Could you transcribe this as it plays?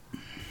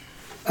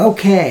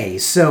Okay,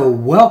 so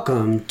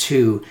welcome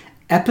to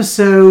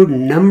episode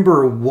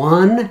number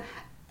 1,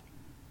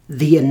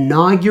 the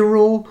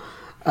inaugural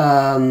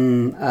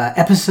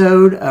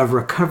episode of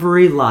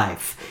Recovery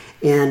Life.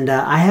 And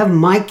I have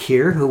Mike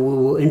here, who we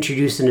will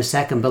introduce in a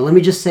second. But let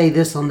me just say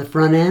this on the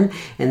front end,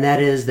 and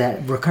that is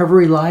that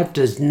Recovery Life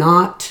does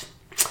not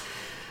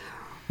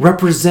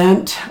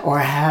represent or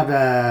have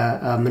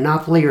a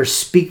monopoly or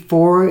speak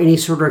for any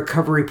sort of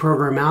recovery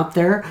program out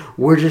there.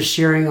 We're just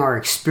sharing our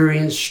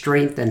experience,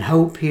 strength, and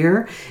hope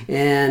here,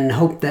 and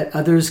hope that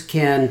others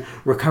can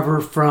recover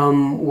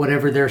from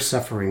whatever they're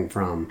suffering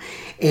from.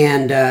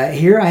 And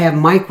here I have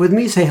Mike with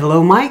me. Say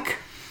hello, Mike.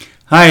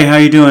 Hi, how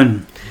you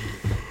doing?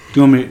 Do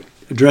you want me to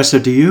address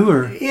it to you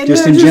or Yeah,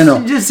 just no, in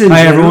general? Just in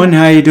Hi, general. everyone.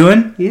 How you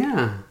doing?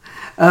 Yeah.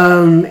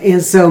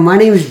 And so my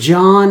name is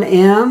John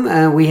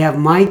M. We have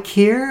Mike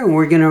here, and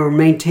we're going to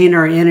maintain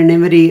our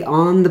anonymity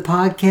on the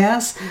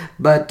podcast,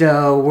 but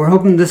we're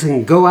hoping this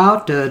can go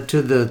out to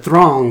the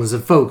throngs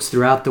of folks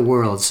throughout the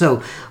world.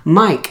 So,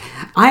 Mike,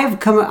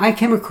 I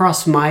came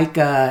across Mike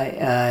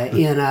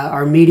in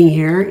our meeting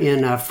here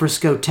in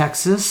Frisco,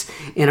 Texas,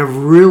 and I've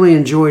really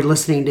enjoyed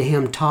listening to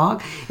him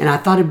talk, and I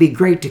thought it'd be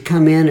great to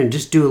come in and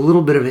just do a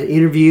little bit of an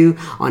interview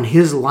on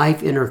his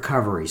life in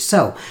recovery.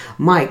 So,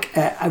 Mike,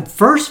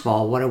 first of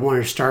all, what I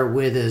want to start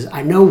with is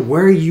I know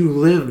where you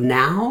live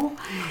now,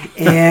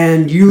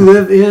 and you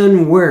live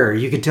in where?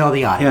 You can tell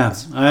the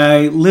audience. Yeah,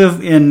 I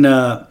live in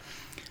a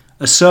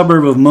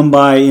suburb of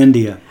Mumbai,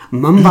 India.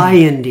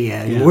 Mumbai,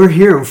 India. And Yeah. we're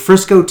here in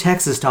Frisco,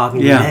 Texas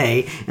talking Yeah.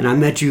 today, and I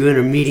met you in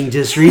a meeting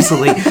just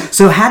recently.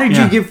 So how did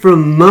you get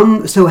from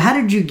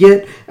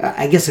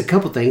I guess a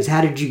couple things.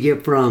 How did you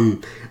get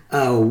from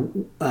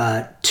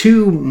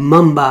to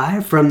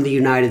Mumbai from the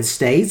United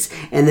States,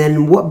 and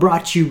then what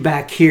brought you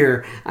back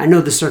here? I know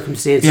the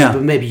circumstances,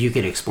 but maybe you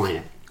could explain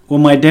it. Well,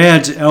 my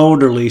dad's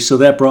elderly, so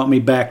that brought me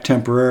back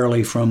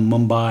temporarily from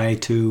Mumbai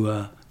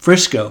to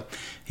Frisco.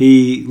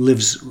 He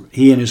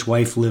and his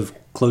wife live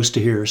close to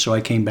here, so I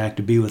came back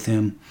to be with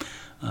him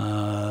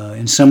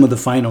in some of the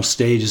final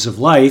stages of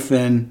life,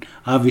 and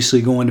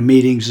obviously going to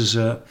meetings has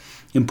been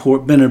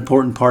an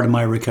important part of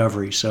my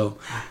recovery. So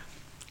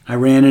I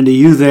ran into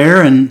you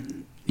there,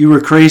 and you were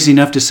crazy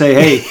enough to say,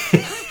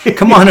 hey,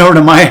 come on over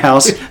to my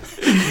house.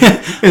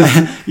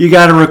 You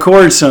got to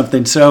record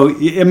something. So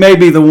it may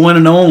be the one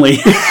and only.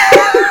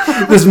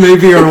 This may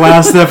be our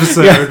last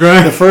episode,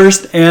 right? The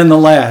first and the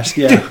last,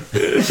 yeah.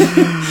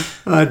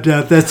 I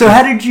doubt that. So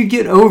how did you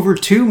get over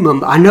to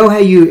Mumbai? I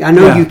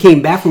know you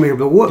came back from here,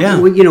 but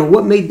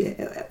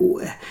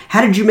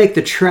how did you make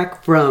the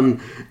trek from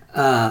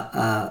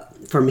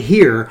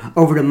here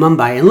over to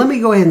Mumbai? And let me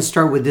go ahead and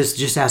start with this,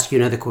 just ask you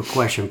another quick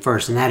question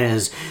first, and that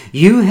is,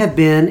 you have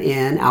been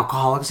in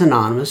Alcoholics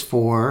Anonymous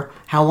for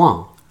how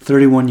long?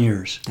 31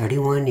 years.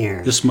 31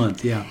 years. This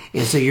month, yeah.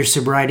 And so your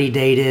sobriety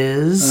date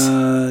is?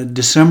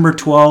 December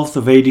 12th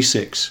of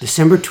 86.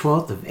 December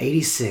 12th of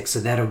 86.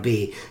 So that'll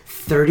be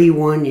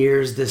 31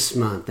 years this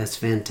month. That's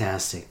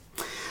fantastic.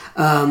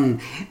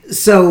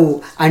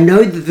 So I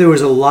know that there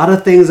was a lot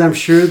of things, I'm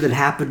sure, that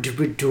happened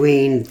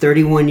between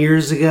 31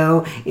 years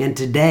ago and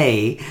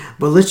today,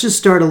 but let's just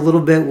start a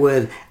little bit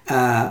with,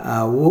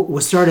 we'll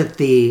start at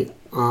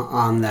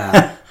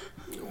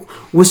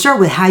we'll start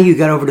with how you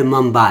got over to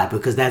Mumbai,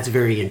 because that's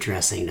very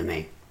interesting to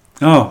me.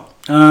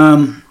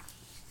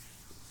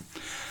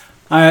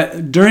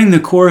 During the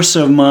course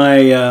of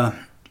my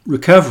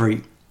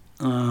recovery,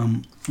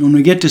 when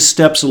we get to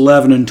steps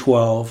 11 and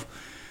 12,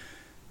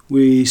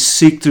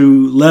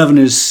 11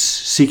 is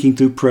seeking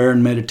through prayer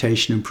and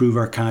meditation, improve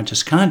our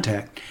conscious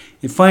contact,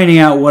 and finding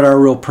out what our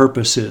real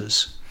purpose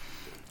is.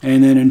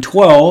 And then in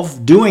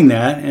 12, doing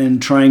that and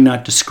trying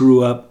not to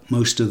screw up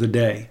most of the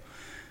day.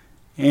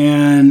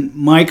 And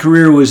my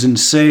career was in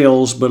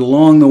sales, but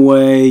along the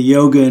way,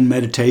 yoga and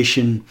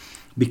meditation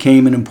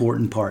became an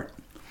important part.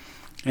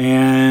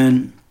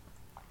 And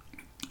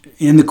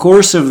in the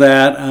course of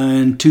that,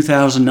 in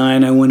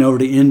 2009, I went over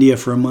to India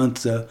for a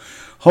month to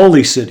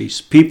holy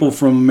cities. People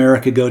from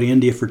America go to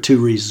India for two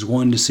reasons.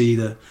 One, to see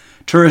the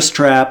tourist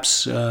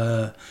traps,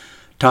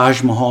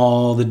 Taj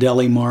Mahal, the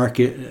Delhi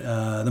market,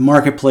 the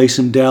marketplace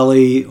in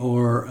Delhi,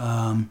 or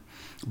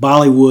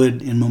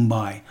Bollywood in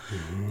Mumbai.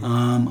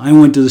 Mm-hmm. I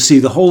went to see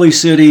the holy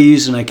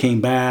cities, and I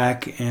came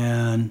back,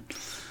 and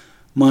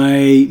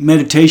my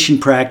meditation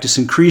practice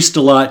increased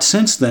a lot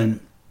since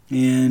then.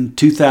 In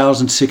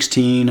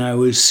 2016, I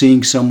was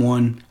seeing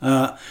someone.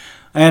 I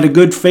had a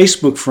good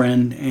Facebook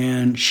friend,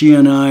 and she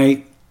and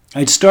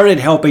I'd started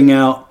helping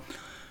out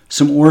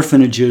some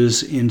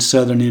orphanages in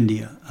southern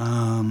India.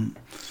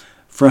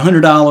 For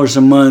 $100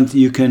 a month,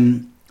 you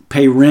can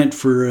pay rent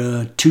for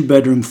a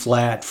 2-bedroom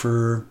flat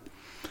for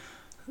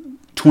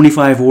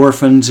 25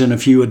 orphans and a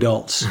few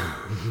adults.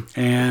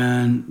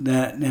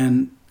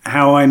 And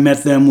how I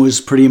met them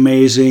was pretty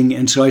amazing.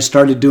 And so I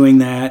started doing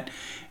that.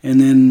 And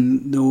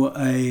then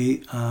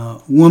a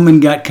woman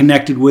got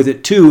connected with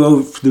it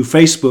too through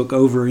Facebook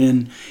over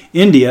in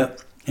India.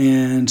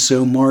 And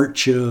so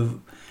March of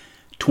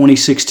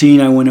 2016,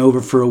 I went over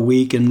for a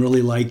week and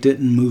really liked it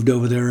and moved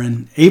over there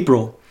in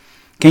April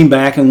came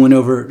back and went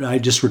over. I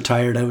just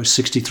retired. I was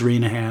 63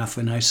 and a half,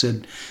 and I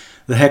said,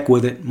 the heck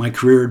with it. My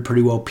career had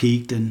pretty well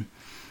peaked and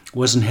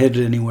wasn't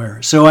headed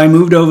anywhere. So I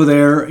moved over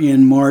there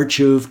in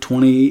April of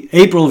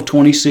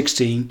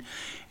 2016,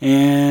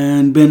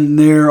 and been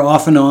there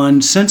off and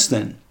on since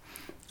then.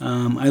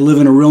 I live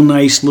in a real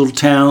nice little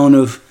town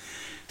of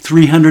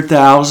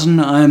 300,000.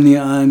 I'm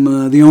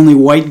the only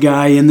white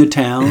guy in the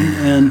town,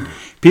 and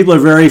people are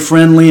very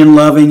friendly and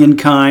loving and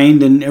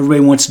kind, and everybody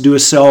wants to do a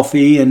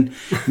selfie and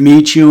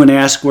meet you and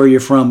ask where you're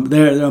from.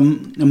 They're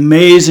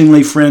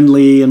amazingly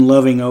friendly and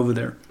loving over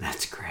there.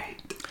 That's great.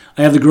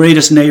 I have the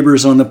greatest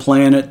neighbors on the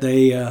planet.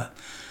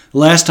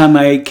 Last time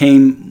I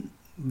came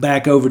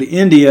back over to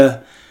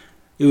India,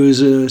 it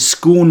was a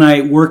school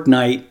night, work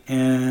night,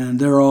 and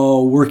they're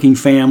all working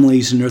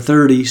families in their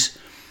 30s.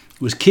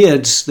 It was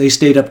kids. They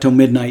stayed up till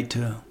midnight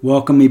to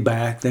welcome me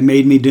back. They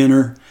made me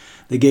dinner.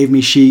 They gave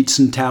me sheets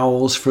and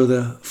towels for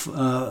the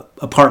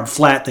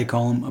flat, they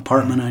call them,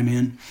 apartment I'm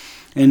in.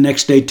 And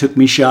next day took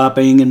me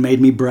shopping and made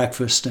me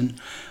breakfast. And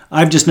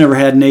I've just never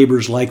had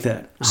neighbors like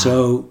that.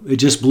 So it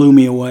just blew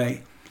me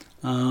away.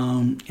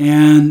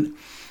 And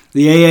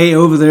the AA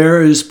over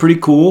there is pretty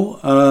cool.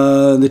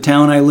 The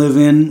town I live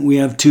in, we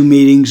have 2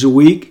 meetings a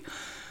week.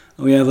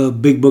 We have a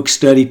big book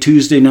study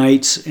Tuesday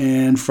nights,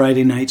 and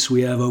Friday nights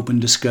we have open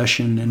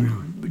discussion.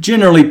 And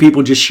generally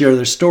people just share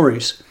their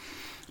stories.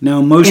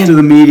 Now, most of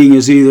the meeting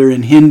is either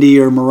in Hindi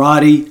or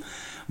Marathi.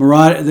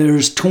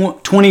 There's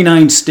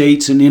 29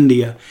 states in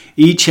India,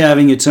 each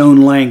having its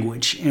own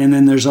language. And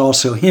then there's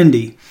also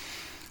Hindi.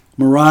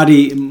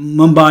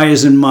 Mumbai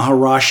is in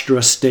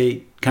Maharashtra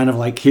state, kind of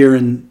like here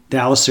in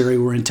Dallas area,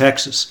 we're in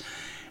Texas.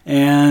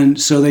 And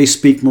so they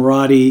speak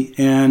Marathi,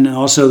 and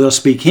also they'll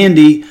speak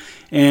Hindi,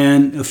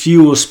 and a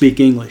few will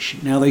speak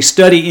English. Now, they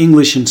study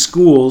English in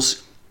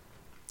schools.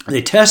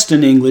 They test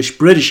in English,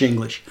 British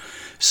English.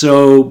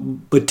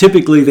 But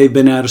typically they've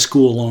been out of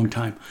school a long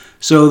time.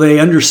 So they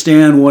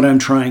understand what I'm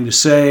trying to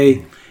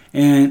say.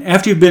 And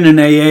after you've been in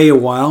AA a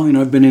while,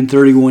 I've been in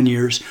 31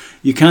 years,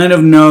 you kind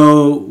of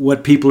know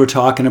what people are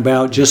talking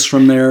about just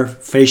from their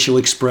facial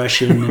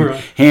expression and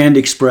Right. hand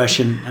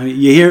expression. I mean,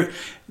 you hear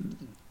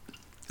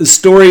the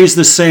story is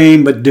the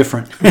same but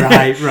different.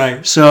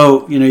 Right.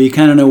 So, you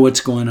kind of know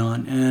what's going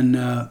on. And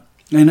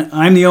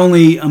I'm the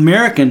only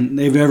American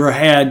they've ever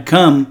had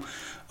come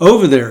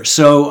over there.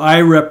 So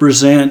I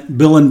represent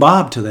Bill and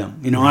Bob to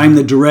them. I'm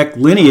the direct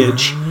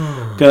lineage,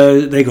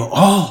 because they go,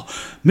 oh,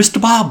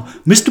 Mr. Bob,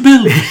 Mr.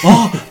 Bill,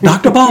 oh,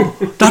 Dr.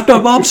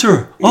 Bob,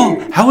 sir.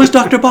 Oh, how is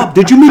Dr. Bob?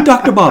 Did you meet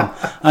Dr. Bob?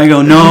 I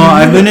go, no,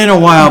 I've been in a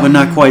while, but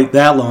not quite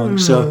that long.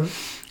 So,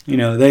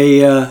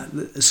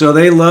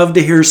 they love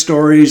to hear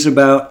stories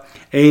about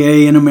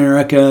AA in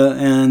America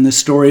and the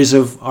stories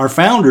of our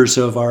founders,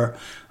 of our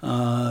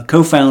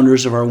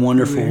co-founders of our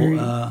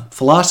wonderful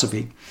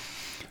philosophy.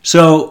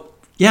 So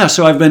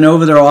I've been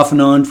over there off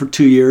and on for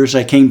 2 years.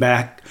 I came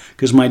back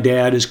because my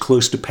dad is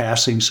close to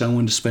passing, so I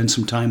wanted to spend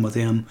some time with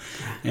him.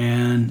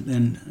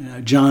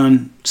 And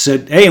John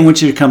said, hey, I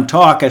want you to come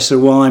talk. I said,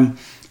 well, I'm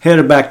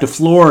headed back to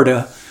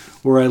Florida,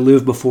 where I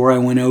lived before I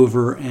went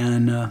over.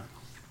 And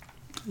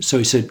so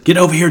he said, get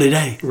over here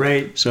today.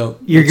 Right. So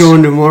you're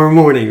going tomorrow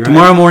morning, right?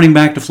 Tomorrow morning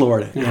back to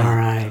Florida. Yeah. All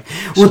right.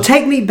 Well,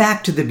 take me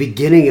back to the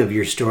beginning of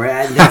your story.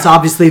 That's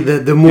obviously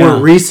the more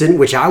recent,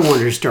 which I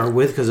wanted to start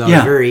with because I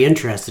was very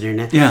interested in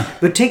it. Yeah.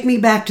 But take me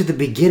back to the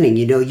beginning.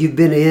 You've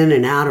been in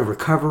and out of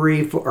recovery,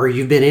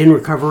 you've been in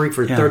recovery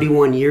for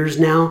 31 years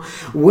now.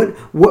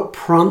 What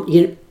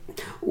prompted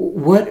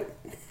what?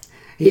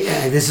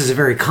 Yeah, this is a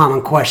very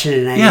common question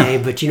in AA,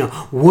 but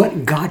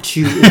what got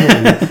you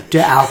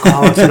into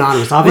Alcoholics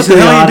Anonymous? Obviously,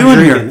 what the hell are you doing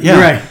here? Yeah.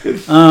 Right.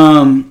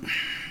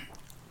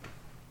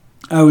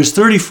 I was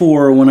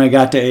 34 when I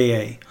got to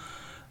AA.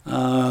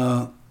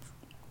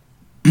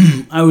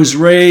 I was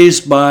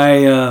raised by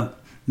a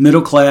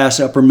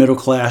upper middle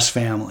class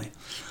family.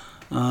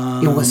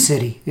 In what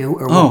city?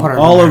 Or what part of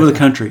all America? over the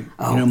country.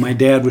 My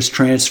dad was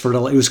transferred.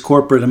 It was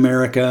corporate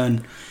America,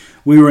 and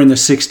we were in the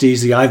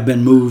 60s, the I've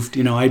been moved,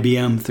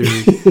 IBM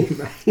theory.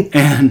 Right.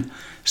 And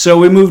so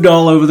we moved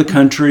all over the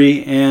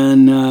country,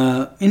 and,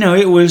 it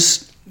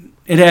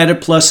had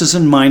its pluses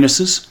and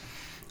minuses.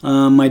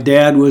 My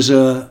dad was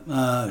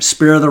a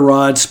spare the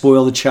rod,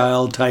 spoil the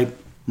child type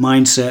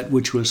mindset,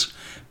 which was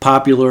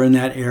popular in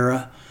that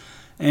era.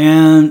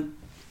 And,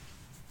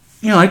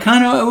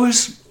 I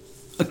was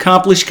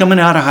accomplished coming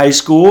out of high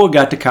school,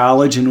 got to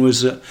college, and it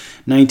was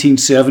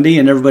 1970,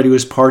 and everybody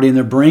was partying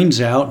their brains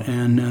out,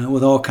 and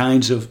with all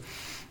kinds of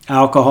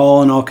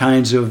alcohol and all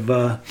kinds of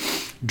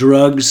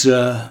drugs.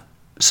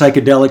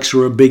 Psychedelics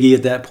were a biggie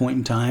at that point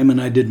in time,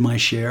 and I did my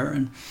share.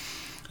 And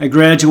I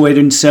graduated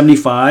in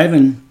 75,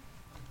 and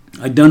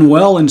I'd done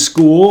well in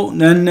school.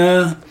 And then,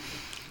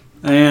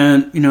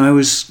 I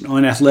was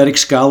on athletic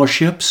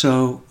scholarship,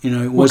 so it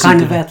wasn't. What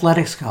kind of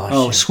athletic scholarship?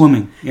 Oh,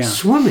 swimming. Yeah,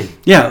 swimming.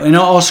 Yeah, and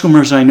all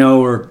swimmers I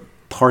know are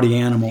party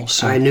animals.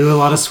 So. I knew a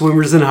lot of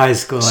swimmers in high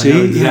school. See? I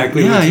know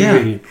exactly what you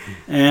mean.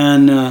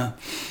 And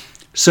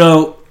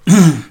so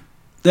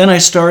then I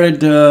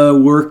started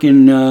work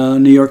in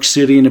New York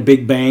City in a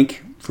big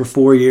bank for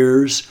 4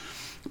 years.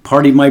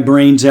 partied my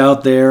brains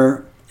out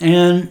there,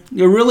 and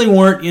there really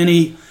weren't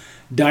any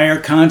dire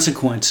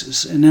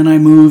consequences. And then I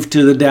moved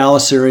to the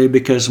Dallas area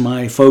because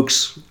my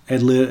folks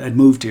had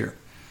moved here,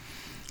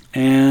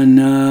 and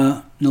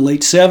in the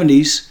late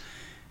 70s.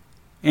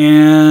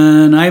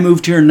 And I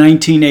moved here in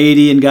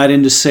 1980 and got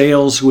into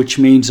sales, which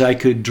means I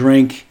could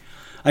drink,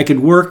 I could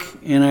work,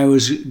 and I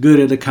was good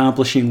at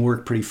accomplishing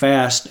work pretty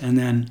fast. And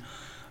then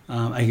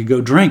I could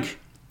go drink.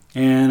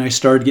 And I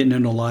started getting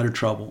into a lot of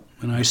trouble.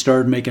 And I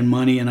started making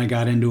money, and I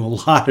got into a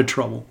lot of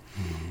trouble.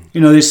 Mm-hmm. You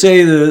know, they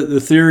say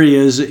the theory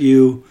is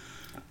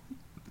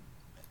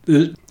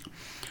that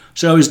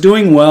so I was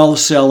doing well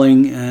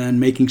selling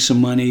and making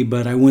some money,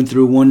 but I went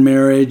through one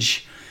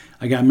marriage.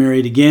 I got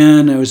married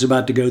again. I was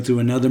about to go through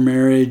another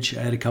marriage.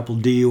 I had a couple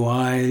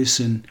DUIs.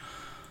 And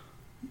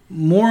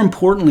more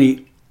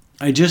importantly,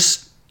 I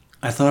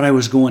thought I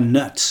was going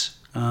nuts.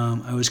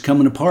 I was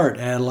coming apart.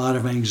 I had a lot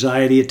of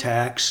anxiety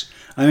attacks.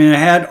 I mean, I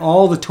had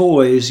all the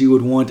toys you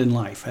would want in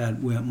life.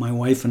 My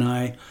wife and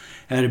I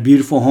had a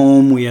beautiful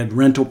home. We had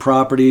rental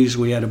properties.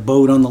 We had a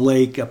boat on the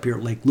lake up here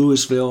at Lake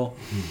Louisville.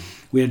 Mm-hmm.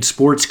 We had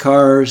sports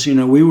cars. You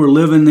know, we were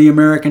living the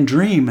American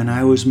dream, and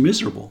I was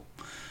miserable.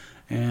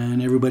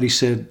 And everybody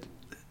said,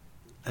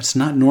 "That's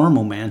not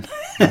normal, man."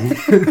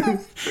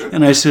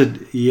 And I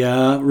said,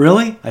 "Yeah,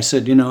 really?" I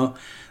said, "You know,"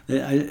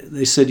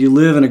 they said, "You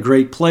live in a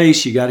great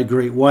place. You got a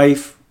great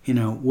wife. You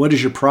know, what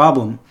is your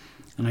problem?"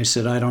 And I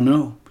said, "I don't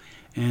know."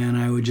 And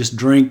I would just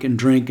drink and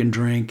drink and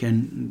drink,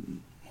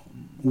 and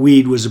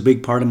weed was a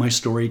big part of my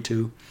story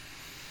too.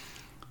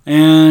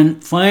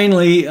 And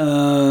finally,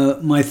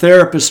 my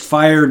therapist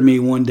fired me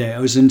one day. I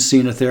was in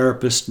seeing a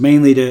therapist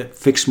mainly to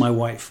fix my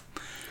wife.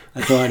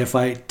 I thought if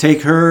I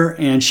take her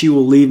and she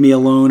will leave me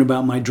alone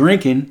about my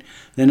drinking,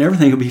 then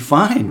everything will be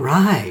fine.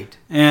 Right.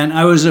 And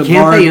I was a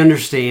Can't bar... they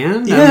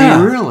understand? Yeah. I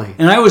mean, really.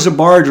 And I was a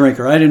bar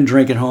drinker. I didn't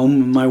drink at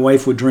home. My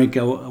wife would drink.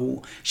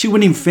 She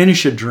wouldn't even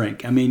finish a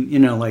drink. I mean, you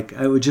know, like,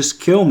 it would just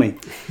kill me.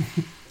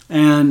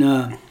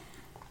 And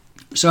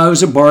so I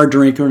was a bar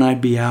drinker, and I'd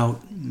be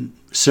out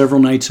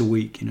several nights a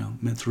week, you know,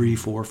 3,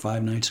 4,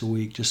 5 nights a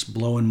week, just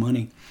blowing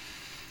money.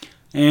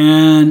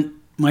 And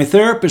my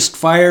therapist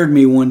fired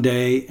me one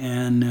day,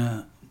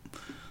 and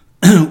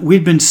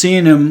we'd been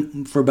seeing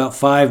him for about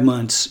 5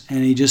 months,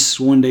 and he just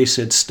one day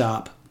said,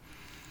 "Stop."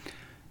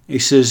 He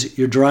says,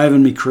 "You're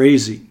driving me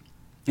crazy,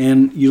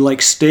 and you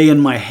like stay in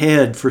my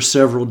head for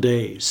several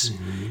days."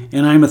 Mm-hmm.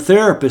 And I'm a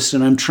therapist,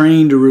 and I'm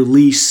trained to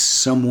release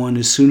someone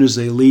as soon as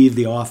they leave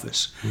the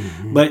office.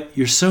 Mm-hmm. But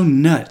you're so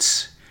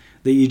nuts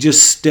that you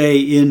just stay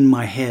in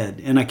my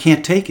head, and I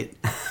can't take it,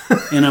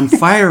 and I'm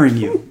firing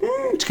you.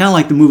 It's kind of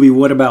like the movie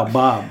What About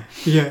Bob?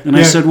 Yeah. And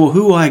I said, "Well,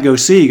 who will I go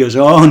see?" He goes,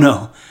 "Oh,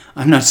 no,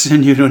 I'm not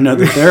sending you to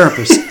another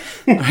therapist."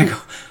 I go,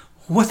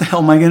 "What the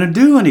hell am I going to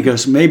do?" And he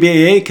goes, "Maybe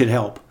AA could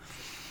help."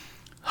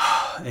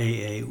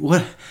 AA,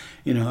 what?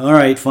 You know, all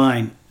right,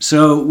 fine.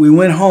 So we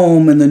went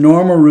home, and the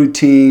normal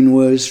routine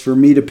was for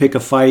me to pick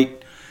a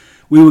fight.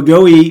 We would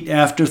go eat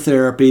after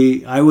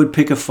therapy. I would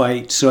pick a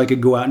fight so I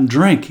could go out and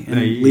drink and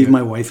leave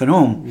my wife at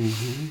home.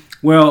 Mm-hmm.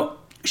 Well,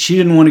 she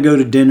didn't want to go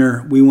to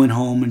dinner. We went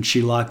home, and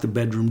she locked the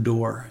bedroom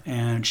door,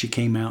 and she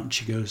came out, and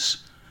she goes,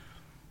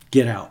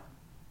 "Get out."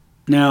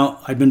 Now,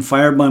 I'd been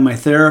fired by my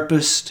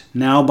therapist,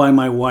 now by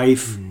my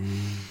wife. Mm-hmm.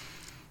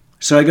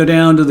 So I go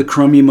down to the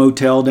crummy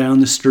motel down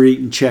the street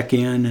and check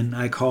in, and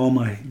I call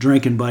my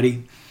drinking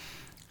buddy.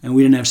 And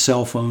we didn't have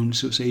cell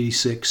phones. It was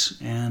 86.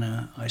 And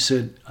I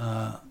said,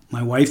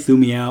 my wife threw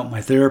me out.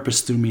 My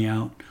therapist threw me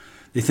out.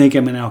 They think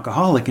I'm an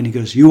alcoholic. And he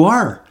goes, "You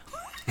are."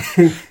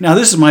 Now,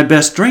 this is my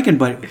best drinking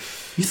buddy.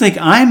 "You think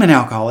I'm an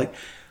alcoholic?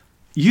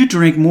 You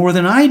drink more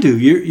than I do.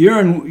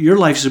 Your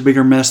life's a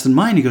bigger mess than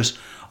mine." He goes,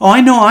 "Oh,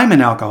 I know I'm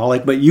an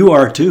alcoholic, but you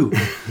are too."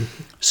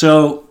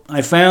 So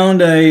I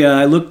found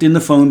I looked in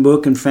the phone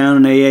book and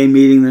found an AA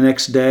meeting the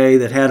next day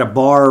that had a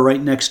bar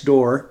right next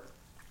door.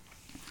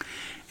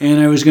 And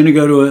I was going to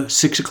go to a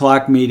 6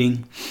 o'clock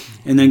meeting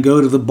and then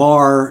go to the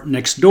bar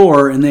next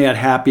door, and they had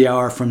happy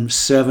hour from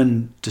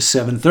 7 to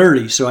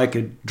 7:30, so I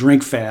could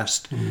drink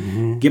fast,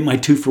 mm-hmm. get my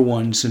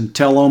 2-for-1s, and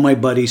tell all my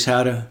buddies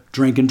how to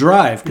drink and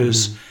drive,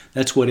 because mm-hmm.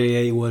 that's what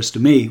AA was to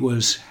me,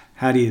 was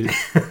how do you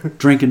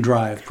drink and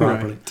drive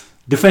properly. Right.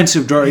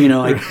 Defensive drive, you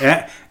know, like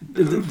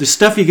the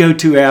stuff you go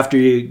to after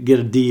you get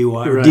a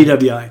DUI or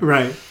DWI.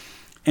 Right.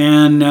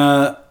 And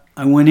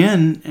I went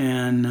in,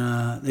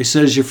 and they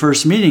said, "Is your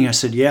first meeting?" I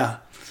said, "Yeah."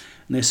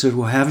 And they said,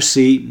 "Well, have a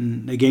seat."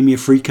 And they gave me a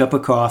free cup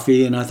of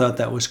coffee, and I thought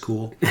that was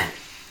cool.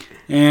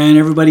 And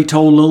everybody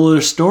told a little of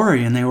their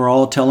story, and they were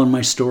all telling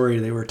my story.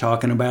 They were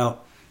talking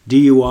about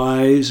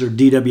DUIs or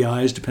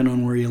DWIs, depending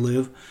on where you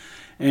live.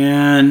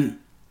 And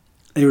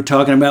they were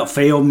talking about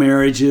failed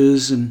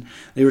marriages, and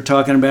they were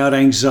talking about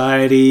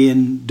anxiety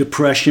and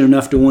depression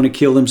enough to want to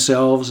kill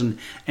themselves, and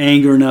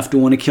anger enough to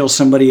want to kill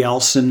somebody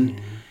else. And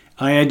mm-hmm.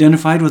 I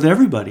identified with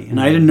everybody, and mm-hmm.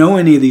 I didn't know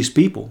any of these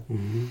people.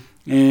 Mm-hmm.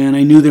 And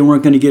I knew they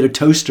weren't going to get a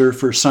toaster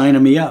for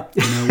signing me up.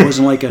 You know, it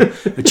wasn't like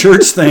a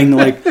church thing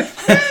like,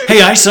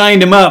 hey, I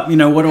signed him up.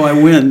 What do I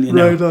win?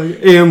 Right, like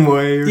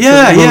Amway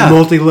or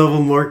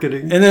multi-level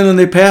marketing. And then when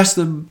they passed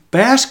the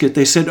basket,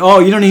 they said, oh,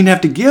 you don't even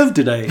have to give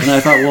today. And I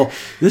thought, well,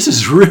 this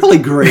is really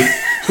great.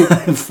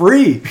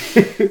 Free.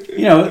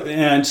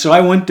 And so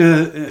I went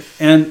to,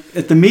 and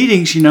at the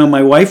meetings,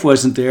 my wife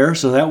wasn't there,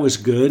 so that was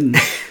good. And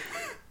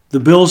the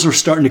bills were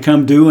starting to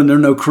come due, and there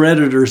were no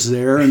creditors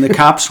there, and the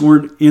cops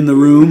weren't in the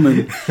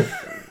room,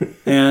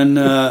 and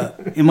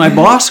my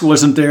boss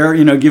wasn't there,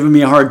 giving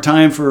me a hard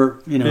time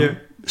for,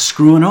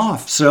 screwing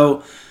off.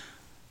 So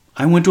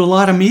I went to a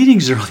lot of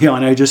meetings early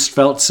on. I just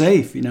felt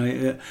safe.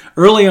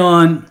 Early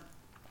on,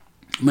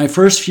 my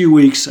first few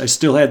weeks, I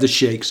still had the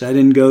shakes. I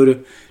didn't go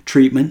to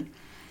treatment,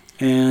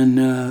 and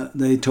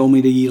they told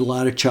me to eat a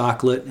lot of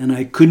chocolate, and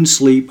I couldn't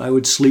sleep. I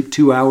would sleep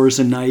 2 hours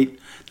a night.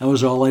 That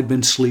was all I'd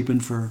been sleeping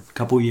for a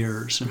couple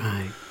years.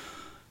 Right.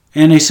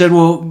 And they said,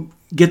 well,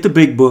 get the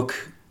big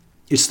book.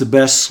 It's the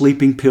best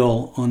sleeping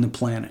pill on the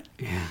planet.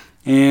 Yeah.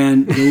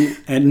 And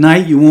at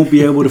night, you won't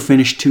be able to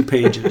finish 2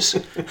 pages.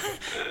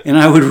 And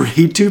I would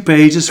read 2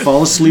 pages,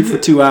 fall asleep for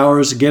 2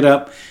 hours, get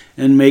up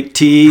and make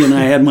tea. And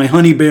I had my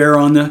honey bear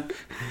on the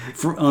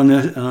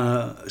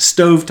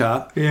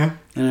stovetop. Yeah.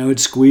 And I would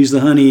squeeze the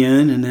honey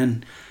in and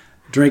then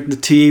drink the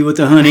tea with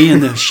the honey,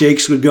 and the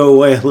shakes would go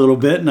away a little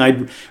bit, and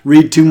I'd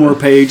read 2 more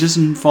pages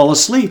and fall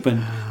asleep.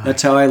 And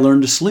that's how I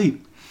learned to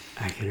sleep.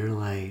 I can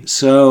relate.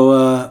 So,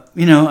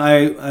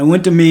 I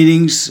went to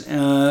meetings,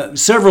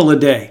 several a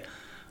day.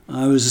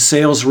 I was a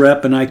sales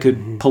rep, and I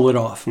could pull it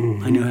off.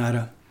 I knew how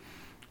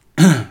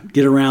to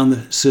get around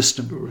the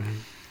system. Right.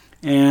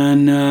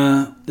 And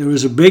there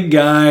was a big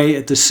guy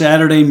at the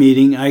Saturday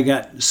meeting. I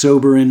got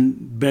sober in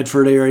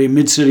Bedford area,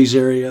 Mid-Cities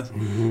area,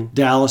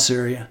 Dallas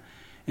area.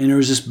 And there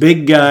was this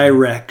big guy,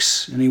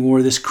 Rex, and he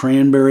wore this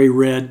cranberry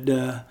red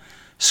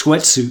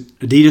sweatsuit,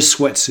 Adidas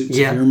sweatsuits.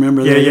 Yeah. If you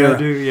remember that era. I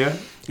do, yeah.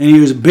 And he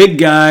was a big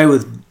guy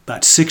with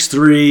about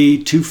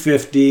 6'3",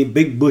 250,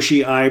 big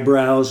bushy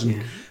eyebrows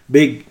and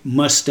big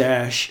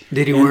mustache.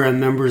 Did he wear a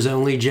members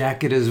only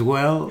jacket as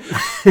well?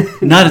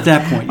 Not at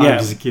that point. Yeah, I'm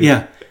just kidding.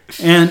 Yeah.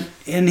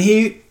 And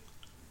he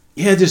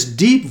had this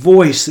deep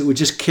voice that would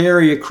just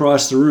carry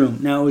across the room.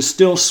 Now it was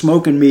still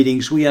smoking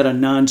meetings. We had a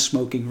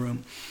non-smoking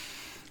room,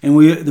 and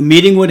the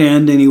meeting would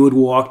end, and he would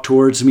walk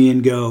towards me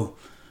and go,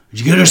 "Did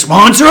you get a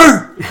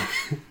sponsor?"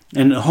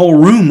 And the whole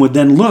room would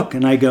then look,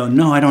 and I go,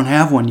 "No, I don't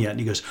have one yet." And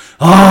he goes,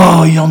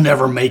 "Oh, you'll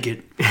never make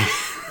it."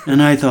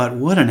 And I thought,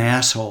 what an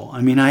asshole.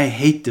 I mean, I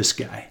hate this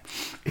guy.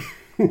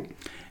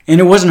 And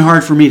it wasn't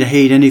hard for me to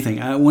hate anything.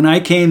 When I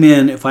came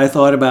in, if I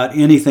thought about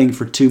anything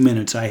for 2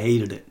 minutes, I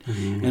hated it.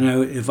 Mm-hmm.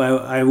 And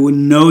I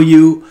wouldn't know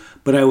you,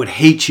 but I would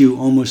hate you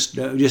almost.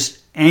 Just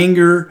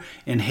anger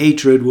and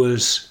hatred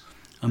was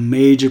a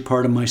major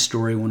part of my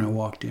story when I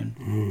walked in.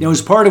 Mm-hmm. That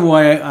was part of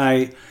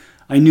why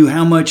I knew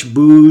how much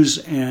booze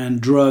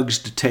and drugs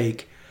to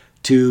take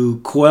to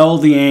quell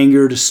the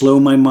anger, to slow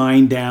my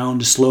mind down,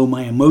 to slow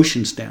my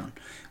emotions down.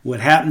 What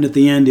happened at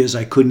the end is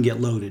I couldn't get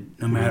loaded.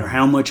 No matter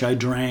how much I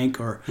drank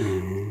or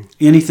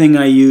anything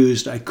I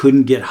used, I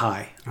couldn't get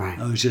high. Right.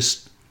 I was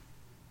just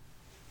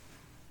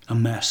a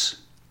mess.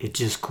 It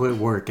just quit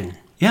working.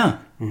 Yeah.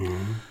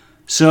 Mm-hmm.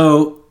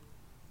 So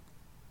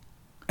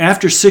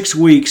after 6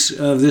 weeks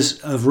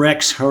of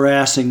Rex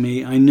harassing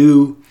me,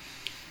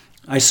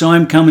 I saw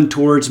him coming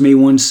towards me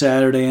one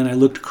Saturday, and I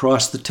looked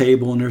across the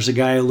table, and there's a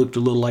guy who looked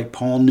a little like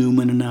Paul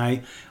Newman, and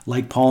I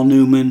like Paul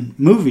Newman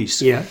movies.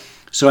 Yeah.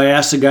 So I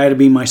asked the guy to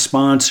be my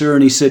sponsor,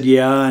 and he said,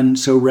 yeah. And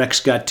so Rex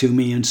got to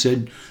me and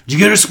said, "Did you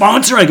get a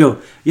sponsor?" I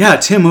go, "Yeah,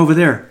 it's him over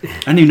there." I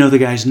didn't even know the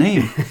guy's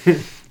name.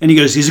 And he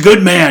goes, "He's a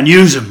good man.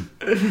 Use him."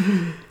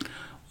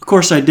 Of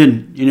course I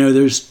didn't.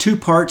 There's 2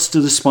 parts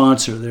to the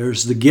sponsor.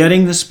 There's the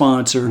getting the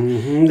sponsor,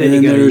 and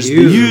then there's the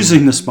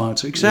using the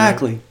sponsor.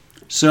 Exactly. Yeah.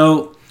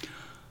 So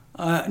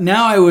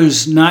now I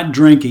was not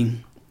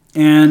drinking.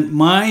 And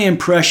my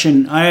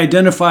impression, I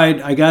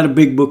got a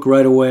big book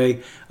right away.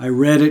 I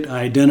read it.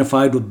 I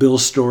identified with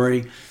Bill's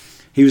story.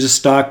 He was a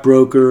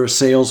stockbroker, a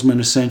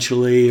salesman,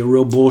 essentially, a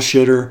real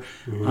bullshitter.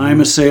 Mm-hmm.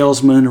 I'm a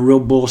salesman, a real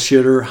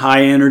bullshitter,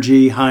 high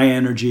energy.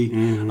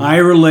 Mm-hmm. I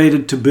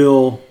related to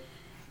Bill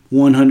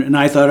 100, and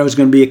I thought I was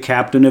going to be a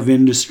captain of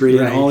industry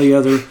and all the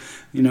other,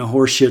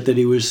 horse shit that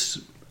he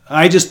was.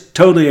 I just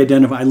totally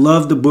identified. I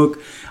loved the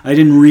book. I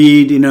didn't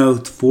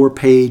read, 4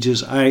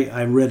 pages.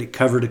 I read it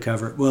cover to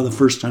cover. Well, the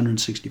first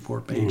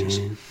 164 pages.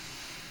 Mm-hmm.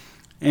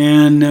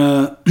 And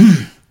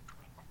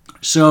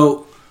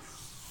so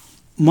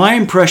my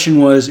impression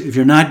was, if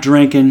you're not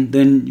drinking,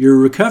 then you're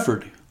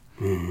recovered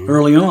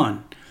early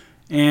on.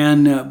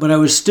 And but I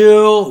was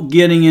still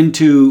getting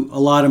into a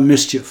lot of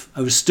mischief.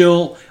 I was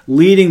still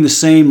leading the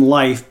same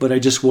life, but I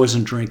just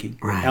wasn't drinking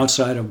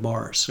outside of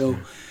bars. So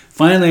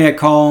finally I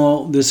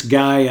call this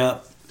guy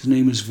up. His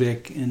name is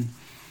Vic.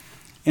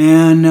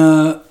 And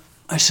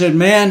I said,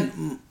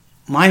 "Man,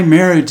 my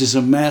marriage is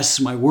a mess.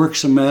 My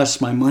work's a mess.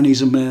 My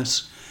money's a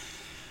mess.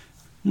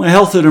 My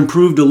health had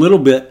improved a little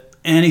bit."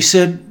 And he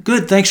said,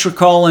 "Good, thanks for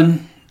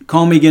calling.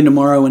 Call me again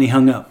tomorrow." And he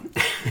hung up.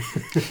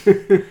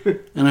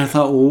 And I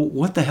thought, well,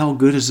 what the hell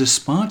good is this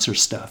sponsor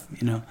stuff,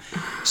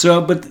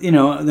 So, but,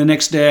 the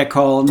next day I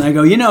called and I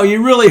go,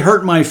 you really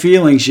hurt my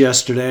feelings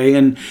yesterday.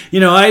 And,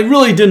 I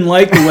really didn't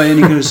like the way. And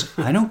he goes,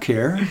 I don't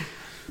care.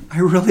 I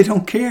really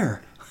don't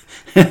care.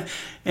 And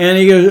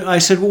I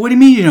said, well, what do you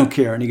mean you don't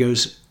care? And he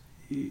goes,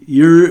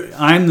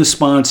 I'm the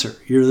sponsor.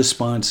 You're the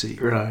sponsee.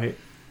 Right.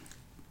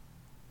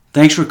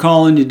 Thanks for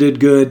calling. You did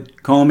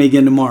good. Call me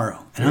again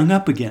tomorrow. And hung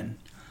up again.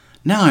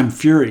 Now I'm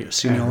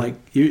furious.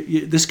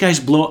 This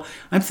guy's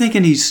I'm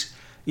thinking he's,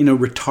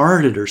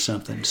 retarded or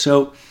something.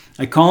 So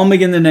I call him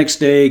again the next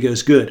day. He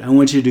goes, good. I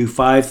want you to do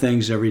 5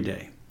 things every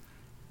day.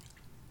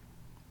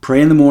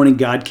 Pray in the morning,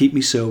 God, keep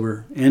me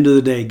sober. End of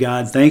the day,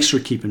 God, thanks for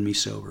keeping me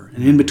sober.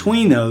 And in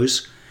between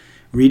those,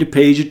 read a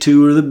page or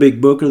 2 or the big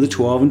book or the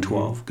 12 and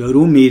 12. Go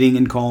to a meeting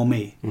and call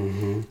me.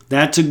 Mm-hmm.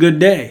 That's a good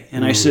day.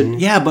 And I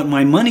said, yeah, but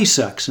my money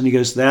sucks. And he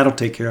goes, that'll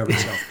take care of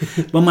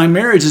itself. But my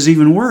marriage is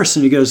even worse.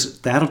 And he goes,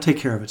 that'll take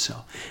care of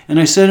itself. And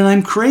I said, and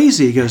I'm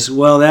crazy. He goes,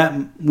 well,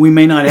 we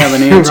may not have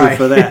an answer right.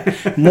 for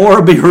that. More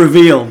will be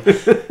revealed.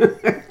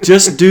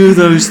 Just do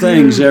those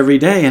things every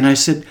day. And I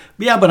said,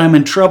 yeah, but I'm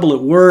in trouble at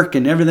work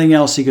and everything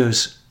else. He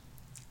goes,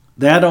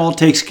 that all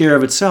takes care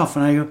of itself.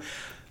 And I go,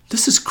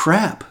 this is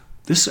crap.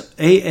 This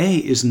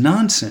AA is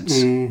nonsense.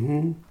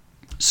 Mm-hmm.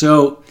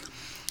 So,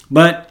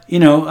 but, he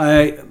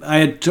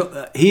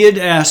had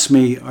asked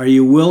me, are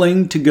you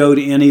willing to go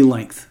to any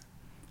length?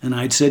 And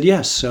I'd said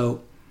yes.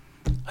 So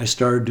I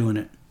started doing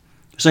it.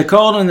 So I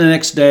called him the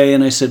next day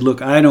and I said,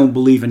 look, I don't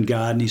believe in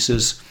God. And he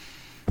says,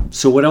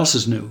 so what else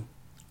is new?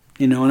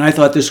 And I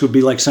thought this would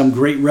be like some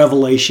great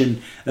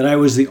revelation that I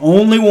was the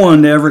only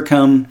one to ever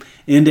come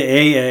into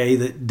AA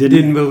that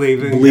didn't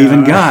believe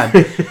in God.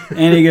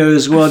 And he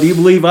goes, well, do you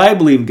believe I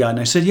believe in God? And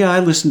I said, yeah,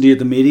 I listen to you at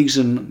the meetings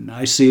and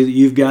I see that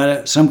you've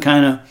got some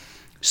kind of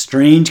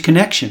strange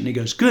connection. And he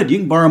goes, good, you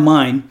can borrow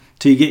mine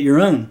till you get your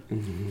own.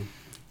 Mm-hmm.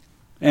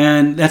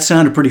 And that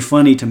sounded pretty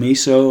funny to me,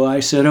 so I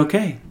said,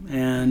 okay.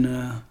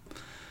 And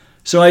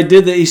so I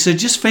did that. He said,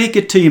 just fake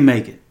it till you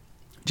make it.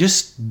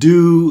 Just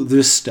do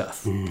this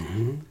stuff.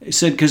 Mm-hmm. He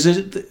said, because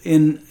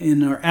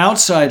in our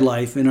outside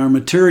life, in our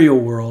material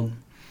world,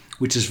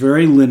 which is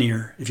very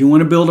linear, if you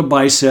want to build a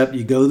bicep,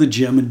 you go to the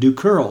gym and do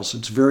curls.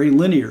 It's very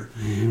linear.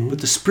 Mm-hmm. But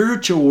the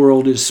spiritual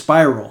world is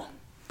spiral.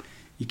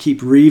 You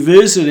keep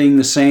revisiting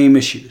the same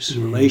issues,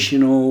 mm-hmm.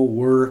 relational,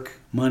 work,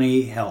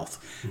 money,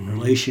 health, mm-hmm.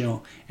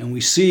 relational. And we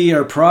see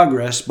our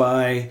progress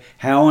by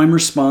how I'm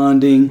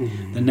responding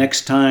mm-hmm. the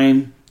next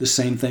time the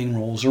same thing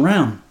rolls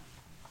around.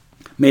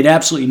 Made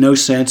absolutely no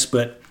sense,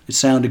 but it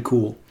sounded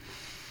cool.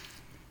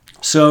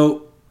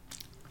 So,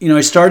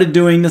 I started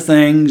doing the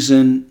things,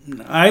 and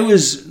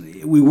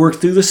we worked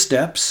through the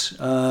steps.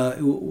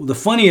 The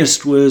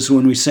funniest was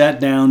when we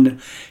sat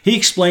down. He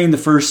explained the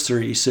first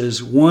 3. He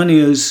says, one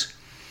is,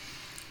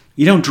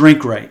 you don't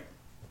drink right.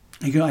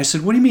 I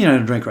said, what do you mean I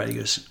don't drink right? He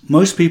goes,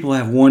 most people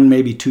have 1,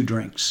 maybe 2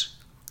 drinks.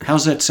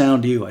 How's that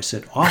sound to you? I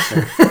said,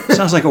 awful.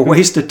 Sounds like a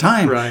waste of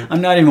time. Right. I'm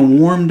not even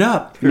warmed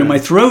up. My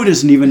throat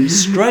isn't even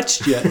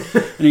stretched yet.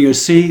 And he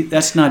goes, see,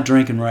 that's not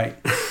drinking right.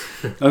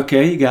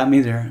 Okay, you got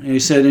me there. And he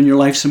said, and your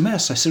life's a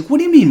mess. I said, what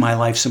do you mean my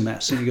life's a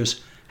mess? And he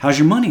goes, how's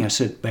your money? I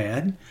said,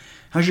 bad.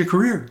 How's your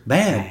career?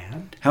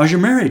 Bad. How's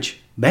your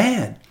marriage?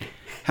 Bad.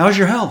 How's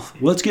your health?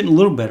 Well, it's getting a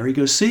little better. He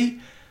goes, see,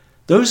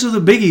 those are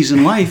the biggies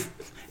in life,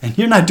 and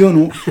you're not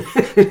doing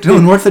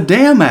worth a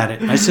damn at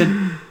it. I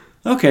said,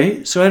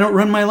 okay, so I don't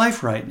run my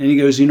life right. And he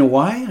goes, you know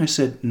why? I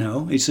said,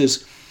 no. He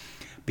says,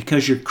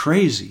 because you're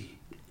crazy.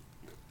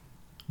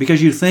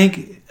 Because you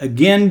think,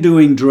 again,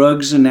 doing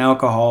drugs and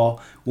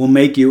alcohol will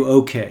make you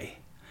okay.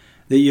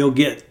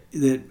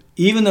 That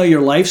even though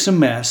your life's a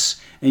mess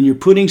and you're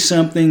putting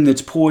something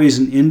that's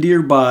poison into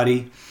your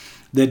body,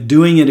 that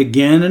doing it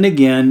again and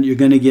again, you're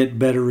going to get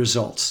better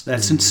results.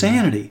 That's mm-hmm.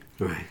 insanity.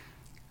 Right.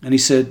 And he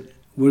said,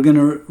 we're going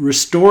to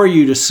restore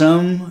you to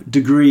some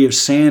degree of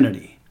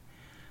sanity.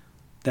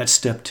 That's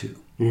step 2.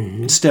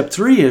 Mm-hmm. And step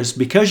 3 is,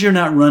 because you're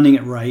not running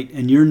it right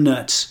and you're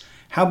nuts,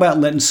 how about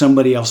letting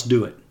somebody else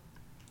do it?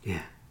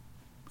 Yeah.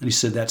 And he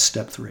said, that's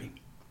step 3.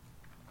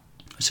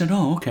 I said,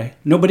 oh, okay.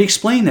 Nobody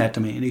explained that to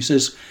me. And he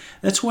says,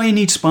 that's why you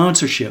need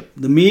sponsorship.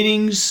 The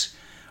meetings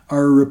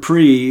are a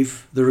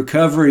reprieve. The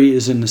recovery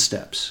is in the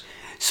steps.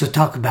 So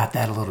talk about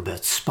that a little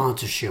bit.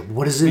 Sponsorship.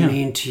 What does it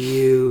mean to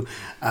you?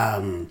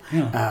 How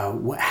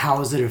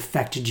has it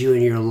affected you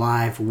in your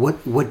life?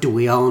 What do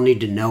we all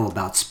need to know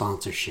about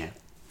sponsorship?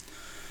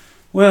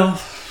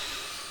 Well,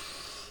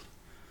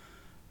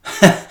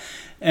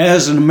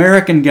 as an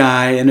American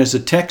guy and as a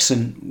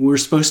Texan, we're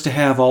supposed to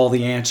have all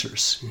the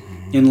answers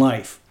mm-hmm. in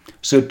life.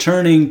 So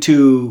turning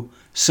to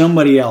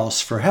somebody else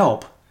for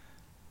help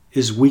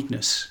is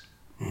weakness,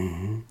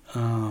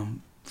 mm-hmm.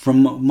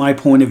 From my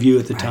point of view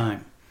at the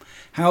time.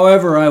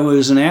 However, I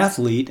was an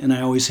athlete and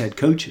I always had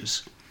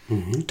coaches.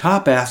 Mm-hmm.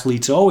 Top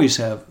athletes always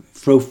have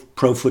pro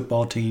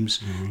football teams.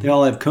 Mm-hmm. They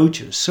all have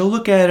coaches. So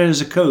look at it as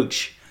a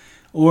coach.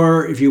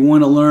 Or if you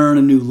want to learn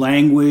a new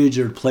language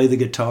or play the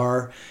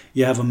guitar,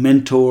 you have a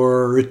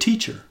mentor or a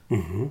teacher.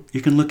 Mm-hmm.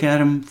 You can look at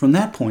them from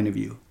that point of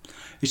view.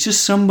 It's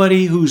just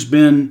somebody who's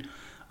been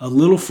a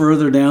little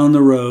further down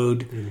the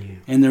road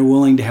and they're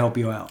willing to help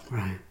you out.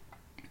 Right.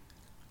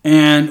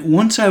 And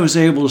once I was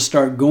able to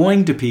start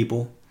going to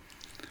people,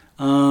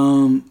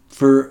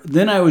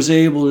 then I was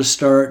able to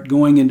start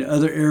going into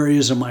other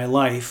areas of my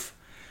life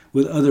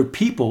with other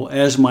people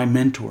as my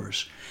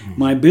mentors.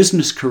 My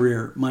business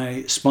career,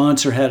 my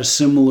sponsor had a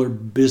similar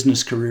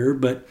business career,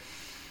 but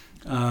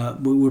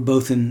we were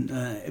both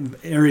in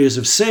areas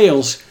of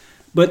sales.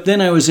 But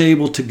then I was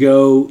able to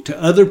go to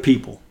other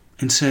people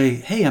and say,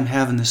 hey, I'm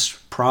having this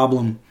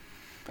problem.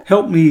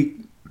 Help me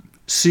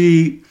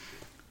see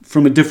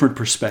from a different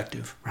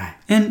perspective. Right.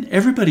 And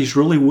everybody's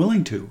really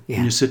willing to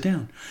when you sit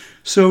down.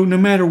 So no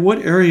matter what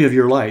area of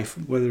your life,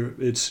 whether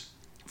it's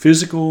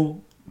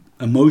physical,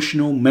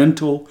 emotional,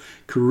 mental,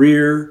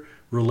 career,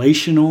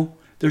 relational,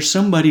 there's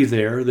somebody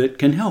there that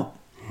can help.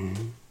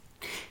 Mm-hmm.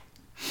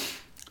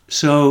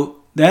 So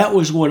that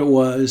was what it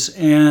was.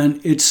 And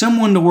it's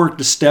someone to work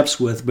the steps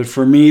with, but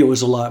for me it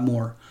was a lot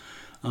more.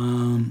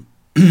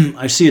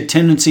 I see a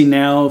tendency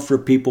now for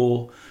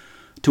people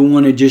to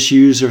want to just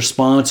use their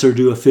sponsor,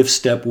 do a fifth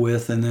step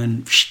with, and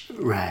then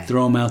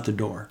throw them out the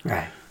door.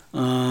 Right.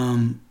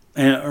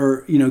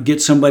 Or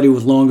get somebody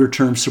with longer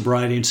term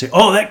sobriety and say,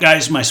 "Oh, that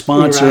guy's my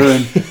sponsor,"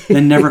 and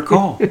then never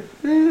call.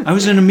 I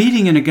was in a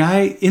meeting and a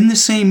guy in the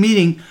same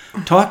meeting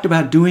talked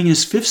about doing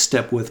his fifth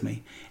step with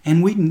me,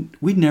 and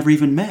we'd never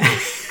even met.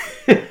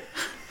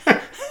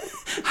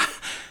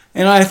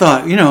 And I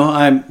thought,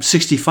 I'm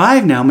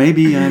 65 now,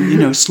 maybe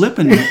I'm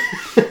slipping.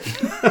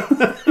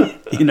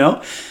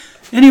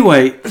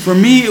 Anyway, for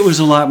me, it was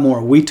a lot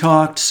more. We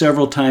talked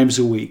several times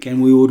a week,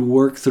 and we would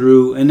work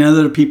through, and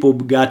other people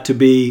got to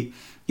be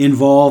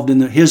involved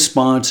in his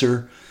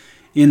sponsor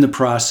in the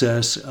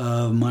process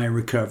of my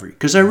recovery.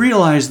 Because I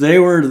realized they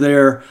were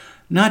there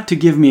not to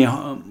give me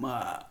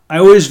I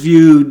always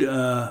viewed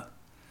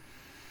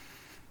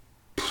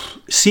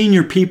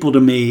senior people to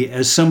me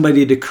as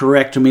somebody to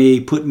correct me,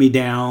 put me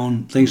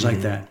down, things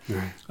like that.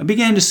 Right. I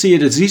began to see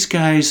it as these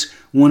guys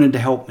wanted to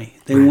help me.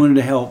 They wanted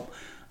to help.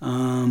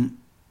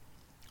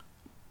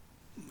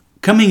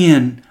 Coming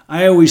in,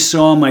 I always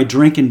saw my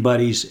drinking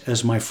buddies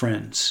as my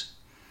friends.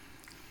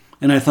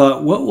 And I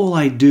thought, what will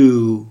I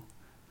do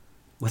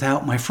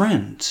without my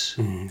friends?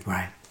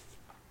 Right.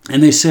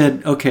 And they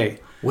said, okay.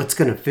 What's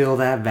going to fill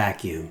that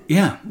vacuum?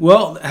 Yeah.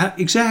 Well,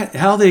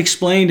 how they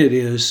explained it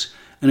is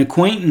an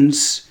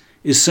acquaintance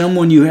is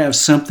someone you have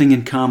something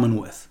in common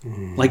with,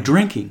 like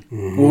drinking,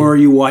 or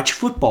you watch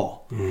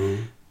football.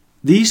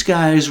 These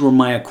guys were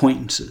my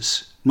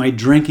acquaintances, my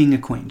drinking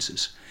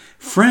acquaintances.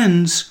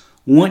 Friends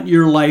want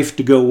your life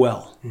to go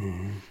well.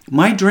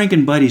 My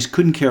drinking buddies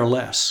couldn't care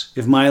less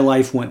if my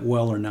life went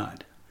well or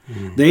not.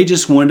 They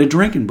just wanted a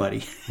drinking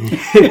buddy.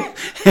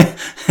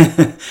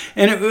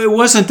 And it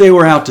wasn't they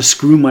were out to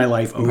screw my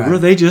life over.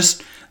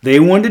 Right. They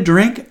wanted to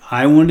drink.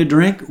 I wanted to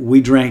drink.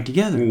 We drank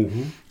together.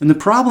 And the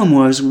problem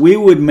was we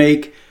would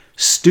make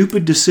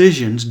stupid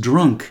decisions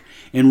drunk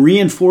and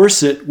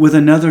reinforce it with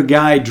another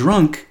guy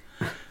drunk.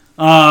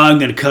 I'm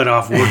going to cut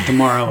off work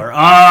tomorrow, or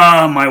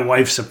my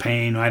wife's a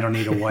pain. I don't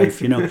need a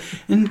wife,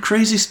 and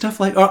crazy stuff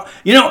like,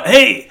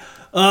 hey,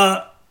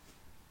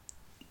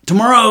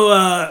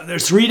 tomorrow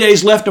there's 3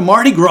 days left of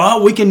Mardi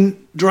Gras. We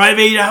can drive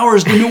 8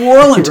 hours to New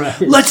Orleans. Right.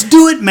 Let's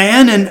do it,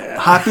 man, and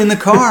hop in the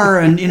car,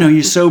 and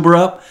you sober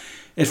up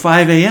at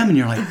 5 a.m. and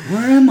you're like,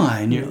 where am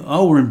I? And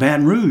we're in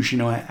Baton Rouge,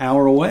 an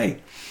hour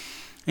away,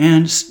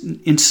 and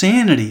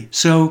insanity.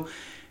 So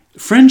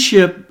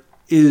friendship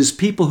is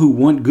people who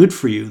want good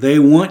for you. They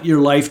want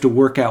your life to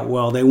work out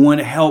well. They want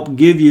to help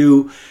give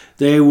you.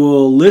 They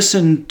will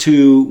listen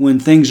to when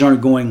things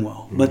aren't going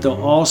well, but they'll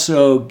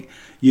also,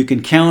 you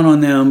can count on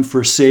them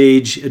for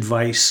sage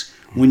advice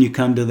when you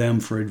come to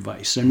them for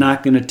advice. They're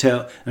not going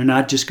to they're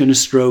not just going to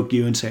stroke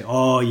you and say,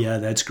 oh yeah,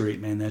 that's great,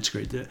 man, that's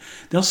great.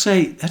 They'll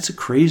say, that's a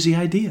crazy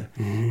idea.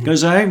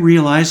 Because I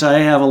realize I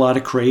have a lot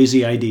of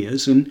crazy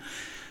ideas, and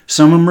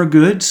some of them are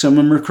good, some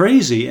of them are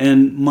crazy.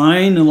 And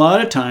mine, a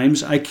lot of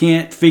times, I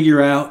can't figure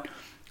out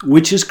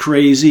which is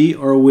crazy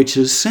or which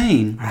is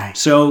sane. Right.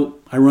 So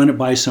I run it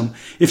by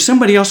if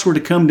somebody else were to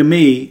come to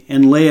me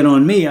and lay it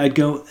on me, I'd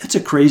go, that's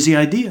a crazy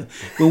idea.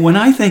 But when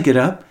I think it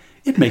up,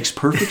 it makes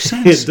perfect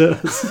sense. It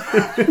does.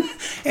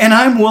 And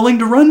I'm willing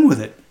to run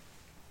with it.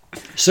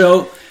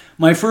 So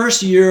my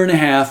first year and a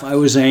half, I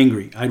was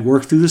angry. I'd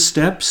worked through the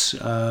steps.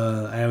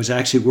 I was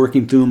actually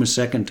working through them a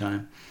second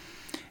time.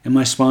 And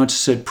my sponsor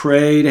said,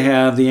 pray to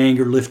have the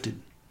anger lifted.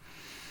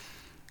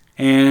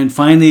 And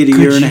finally, at a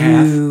year and a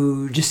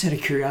half. Just out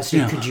of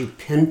curiosity, could you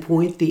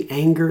pinpoint the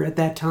anger at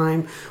that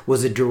time?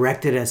 Was it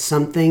directed at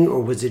something, or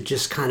was it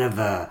just kind of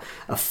a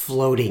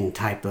floating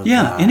type of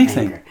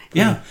anything. Anger?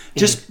 Yeah,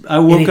 I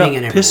woke up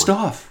pissed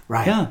off.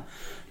 Right. Yeah,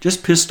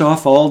 just pissed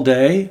off all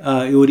day.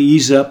 It would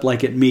ease up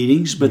like at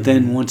meetings, but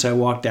then once I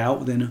walked out,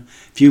 within a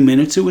few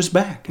minutes, it was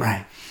back.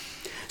 Right.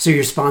 So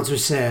your sponsor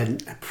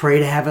said, pray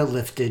to have it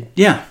lifted.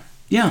 Yeah.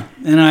 Yeah,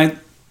 and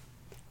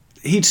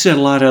he'd said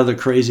a lot of other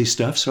crazy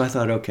stuff, so I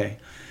thought, okay.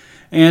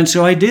 And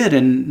so I did,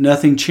 and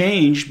nothing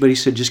changed, but he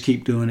said, just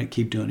keep doing it,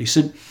 keep doing it. He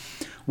said,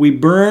 we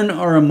burn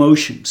our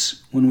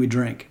emotions when we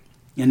drink.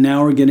 And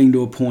now we're getting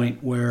to a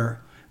point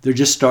where they're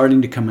just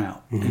starting to come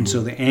out. Mm-hmm. And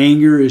so the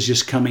anger is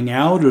just coming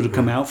out, or it'll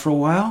come out for a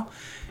while.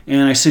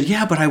 And I said,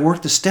 yeah, but I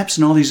worked the steps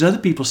and all these other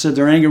people said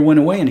their anger went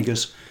away. And he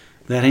goes,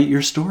 that ain't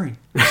your story.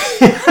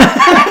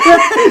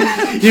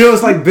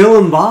 It's like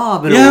Bill and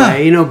Bob in a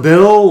way.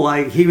 Bill,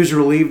 like, he was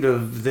relieved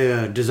of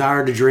the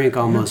desire to drink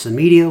almost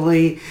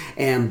immediately,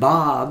 and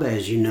Bob,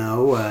 as you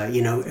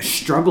know,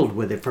 struggled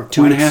with it for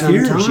quite 2.5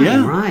 years. Time,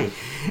 yeah, right.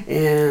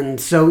 And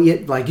so,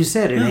 like you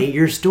said, it ain't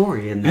your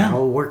story, and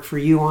that'll work for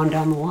you on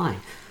down the line.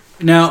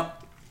 Now,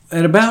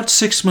 at about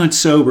 6 months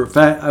sober, in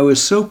fact, I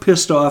was so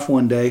pissed off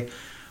one day.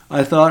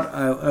 I thought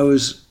I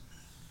was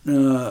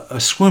a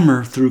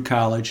swimmer through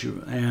college,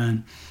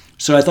 and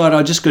so I thought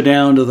I'll just go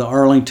down to the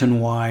Arlington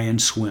Y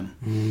and swim.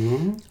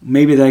 Mm-hmm.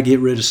 Maybe that'd get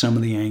rid of some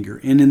of the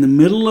anger. And in the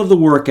middle of the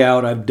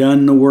workout, I've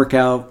done the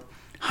workout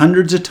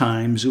hundreds of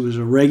times. It was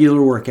a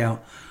regular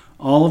workout.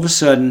 All of a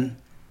sudden,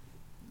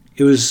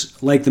 it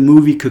was like the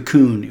movie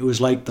Cocoon. It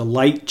was like the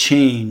light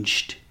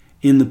changed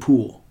in the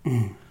pool.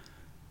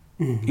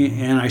 Mm-hmm.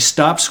 And I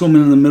stopped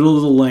swimming in the middle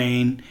of the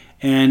lane,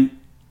 and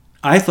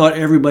I thought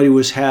everybody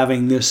was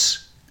having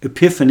this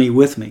epiphany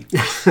with me.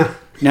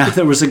 Now,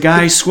 there was a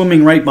guy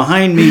swimming right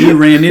behind me. He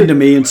ran into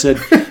me and said,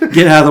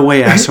 get out of the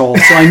way, asshole.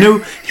 So I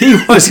knew he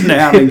wasn't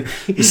having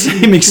the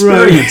same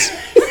experience.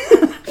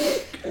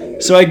 Right.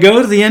 So I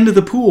go to the end of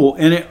the pool,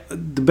 and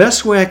the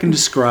best way I can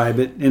describe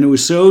it, and it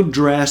was so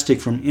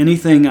drastic from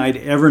anything I'd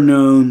ever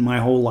known my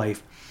whole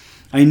life.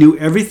 I knew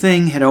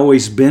everything had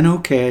always been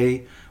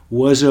okay,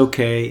 was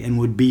okay, and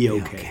would be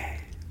okay.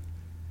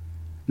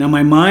 Now,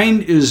 my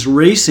mind is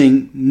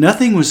racing.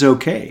 Nothing was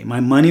okay. My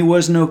money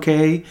wasn't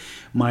okay.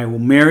 My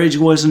marriage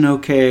wasn't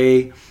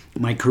okay.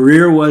 My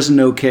career wasn't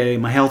okay.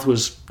 My health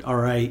was all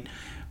right.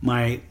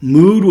 My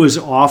mood was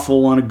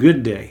awful on a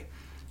good day.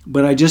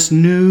 But I just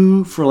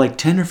knew for like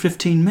 10 or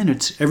 15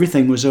 minutes,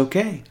 everything was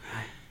okay.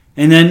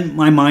 And then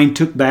my mind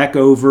took back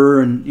over,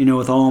 and,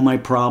 with all my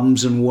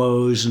problems and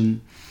woes,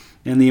 and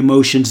the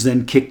emotions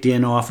then kicked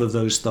in off of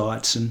those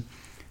thoughts. And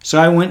so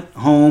I went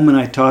home and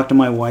I talked to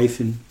my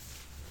wife and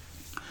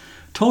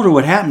told her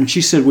what happened.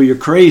 She said, well, you're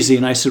crazy.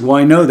 And I said, well,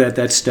 I know that.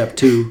 That's step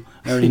 2.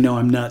 I already know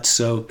I'm nuts.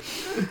 So,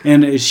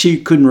 and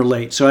she couldn't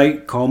relate. So I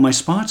called my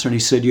sponsor, and he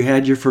said, you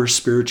had your first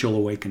spiritual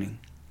awakening.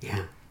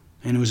 Yeah.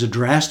 And it was a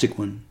drastic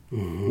one.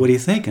 Mm-hmm. What do you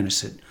think? And I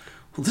said,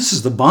 well, this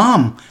is the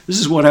bomb. This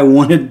is what I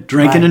wanted,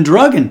 drinking and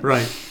drugging.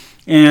 Right.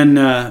 And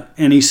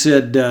he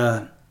said,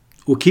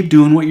 well, keep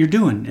doing what you're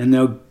doing, and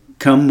they'll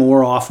come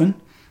more often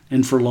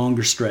and for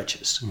longer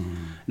stretches. Mm.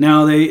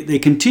 Now, they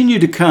continue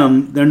to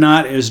come. They're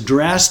not as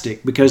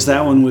drastic, because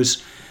that one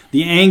was,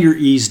 the anger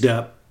eased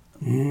up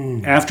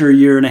after a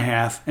year and a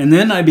half. And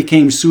then I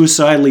became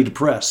suicidally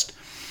depressed.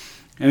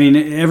 I mean,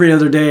 every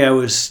other day I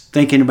was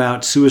thinking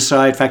about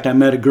suicide. In fact, I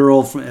met a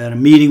girl at a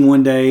meeting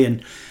one day,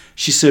 and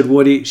she said,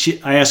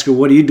 I asked her,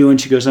 what are you doing?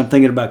 She goes, I'm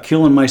thinking about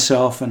killing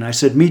myself. And I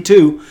said, me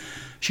too.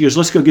 She goes,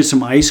 let's go get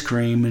some ice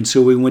cream. And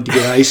so we went to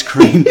get ice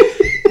cream.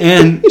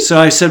 And so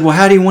I said, well,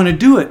 how do you want to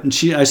do it?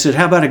 And I said,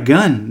 how about a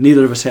gun?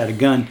 Neither of us had a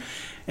gun.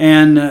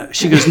 And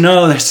she goes,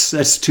 no,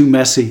 that's too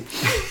messy.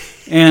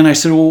 And I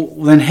said, well,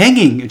 then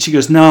hanging. And she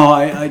goes, no,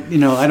 I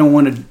don't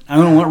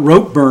want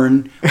rope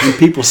burn when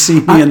people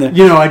see me in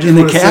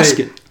the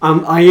casket.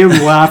 I am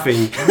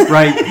laughing,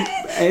 right?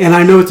 And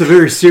I know it's a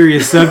very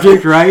serious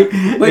subject, right?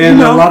 But,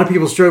 and a lot of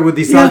people struggle with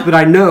these thoughts, but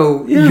I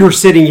know you're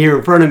sitting here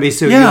in front of me,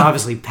 so you're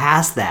obviously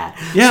past that.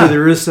 Yeah. So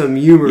there is some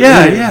humor in it.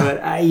 Yeah.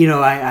 But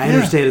I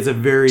understand it's a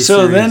very serious.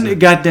 So then it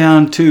got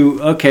down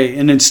to,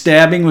 and then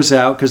stabbing was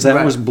out, because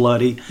that was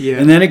bloody. Yeah.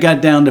 And then it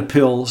got down to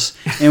pills,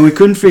 and we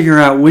couldn't figure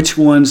out which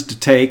ones to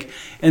take.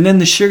 And then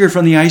the sugar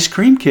from the ice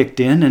cream kicked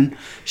in, and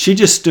she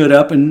just stood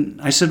up,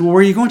 and I said, well, where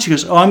are you going? She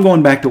goes, oh, I'm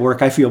going back to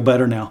work. I feel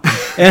better now.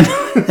 And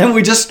then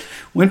we just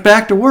went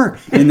back to work.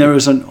 And there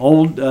was an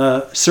old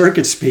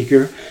circuit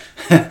speaker,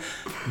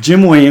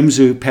 Jim Williams,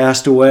 who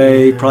passed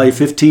away probably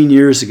 15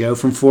 years ago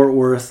from Fort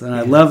Worth. And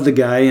I love the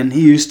guy. And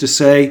he used to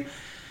say,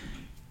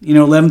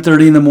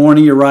 11:30 in the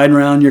morning, you're riding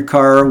around in your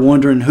car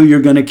wondering who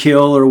you're going to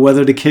kill or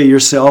whether to kill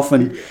yourself.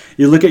 And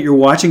you look at your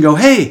watch and go,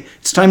 hey,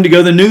 it's time to go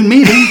to the noon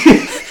meeting.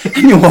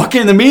 And you walk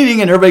in the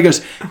meeting and everybody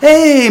goes,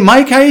 hey,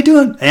 Mike, how you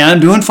doing? Hey, I'm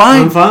doing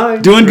fine. I'm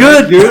fine. Doing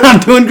good. I'm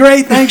doing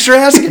great. Thanks for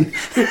asking.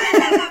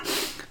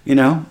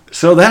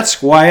 So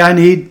that's why I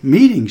need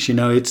meetings.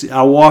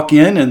 I walk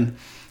in and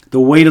the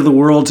weight of the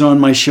world's on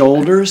my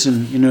shoulders,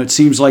 and, it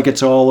seems like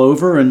it's all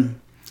over. And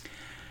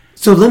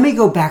so let me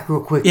go back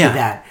real quick to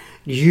that.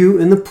 You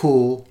in the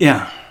pool,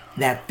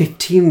 that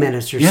 15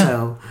 minutes or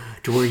so,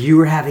 to where you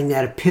were having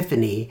that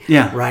epiphany,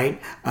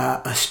 right?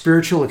 A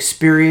spiritual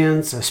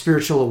experience, a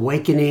spiritual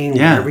awakening,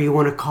 whatever you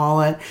want to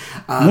call it.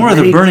 More of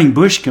the burning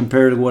bush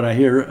compared to what I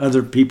hear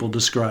other people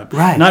describe.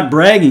 Right. Not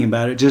bragging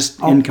about it,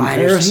 just in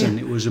comparison,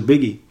 it was a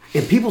biggie.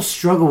 And people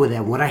struggle with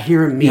that. What I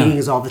hear in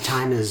meetings all the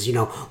time is,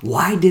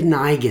 why didn't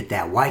I get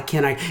that? Why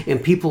can't I?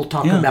 And people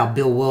talk about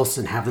Bill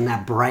Wilson having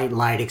that bright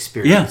light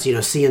experience,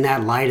 seeing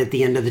that light at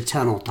the end of the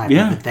tunnel type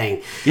of a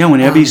thing. Yeah, when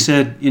Ebby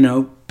said,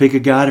 pick a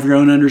God of your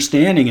own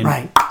understanding. And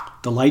right.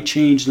 the light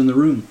changed in the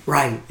room.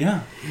 Right.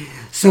 Yeah.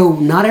 So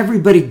not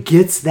everybody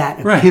gets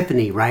that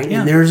epiphany, right? Yeah.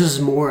 And theirs is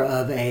more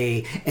of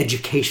a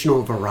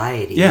educational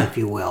variety, if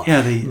you will.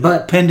 Yeah,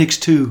 but Appendix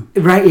 2.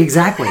 Right,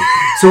 exactly.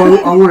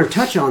 So I want to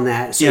touch on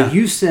that. So Yeah.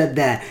 you said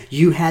that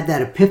you had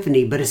that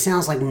epiphany, but it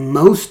sounds like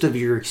most of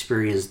your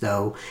experience,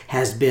 though,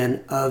 has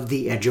been of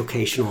the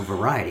educational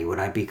variety. Would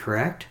I be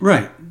correct?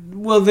 Right.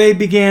 Well, they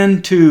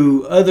began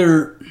to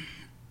other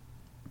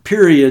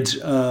periods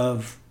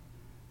of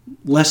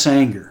less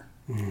anger,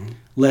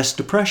 less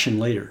depression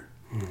later.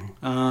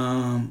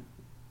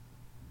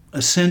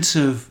 A sense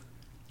of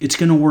it's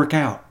going to work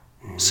out.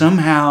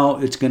 Somehow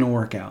it's going to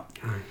work out.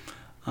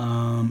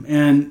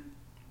 And,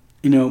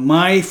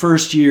 my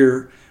first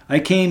year, I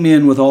came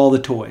in with all the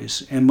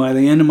toys. And by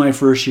the end of my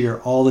first year,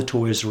 all the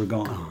toys were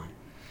gone.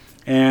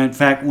 And in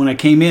fact, when I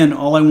came in,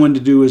 all I wanted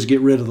to do was get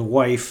rid of the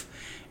wife.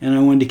 And I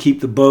wanted to keep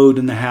the boat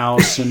and the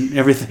house and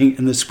everything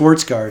and the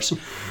sports cars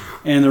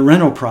and the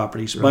rental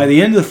properties. By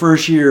the end of the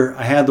first year,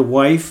 I had the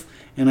wife.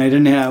 And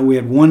we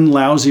had one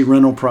lousy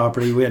rental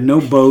property. We had no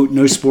boat,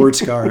 no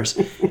sports cars.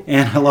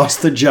 And I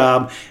lost the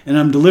job. And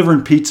I'm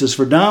delivering pizzas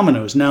for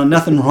Domino's. Now,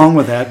 nothing wrong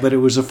with that, but it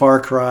was a far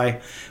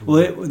cry.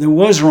 Well, there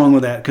was wrong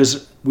with that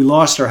because we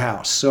lost our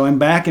house. So I'm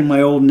back in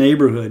my old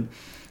neighborhood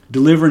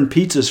delivering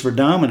pizzas for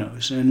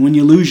Domino's. And when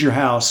you lose your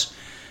house,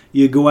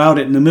 you go out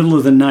in the middle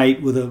of the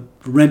night with a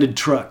rented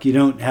truck. You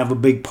don't have a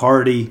big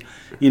party,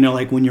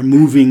 like when you're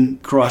moving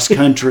cross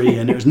country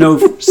and there's no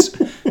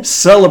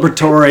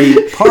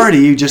celebratory party.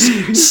 You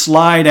just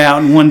slide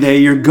out and one day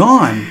you're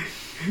gone.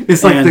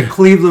 It's like the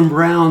Cleveland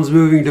Browns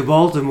moving to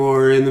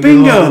Baltimore in the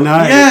middle of the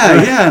night.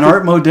 Yeah, an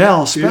Art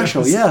Modell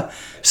special, yeah.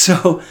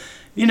 So,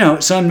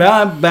 so I'm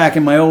now back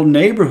in my old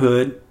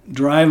neighborhood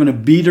driving a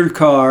beater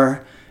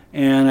car,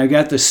 and I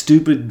got the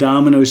stupid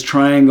Domino's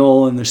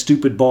triangle and the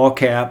stupid ball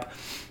cap,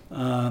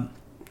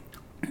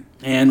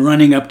 and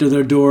running up to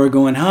their door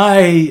going,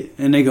 "Hi,"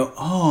 and they go,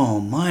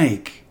 "Oh,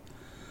 Mike.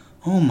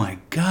 Oh my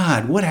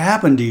God, what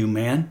happened to you,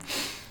 man?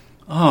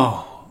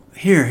 Oh,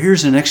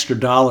 here's an extra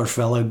 $1,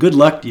 fella. Good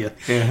luck to you."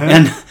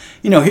 And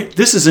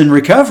this is in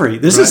recovery.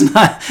 This is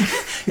not.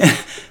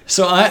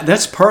 So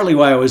that's partly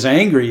why I was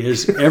angry.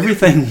 Is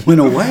everything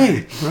went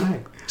away.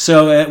 Right.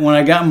 So when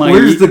I got my...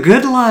 Where's the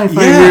good life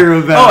I hear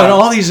about? Oh, and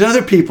all these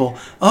other people.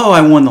 Oh,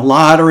 I won the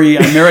lottery.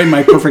 I married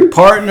my perfect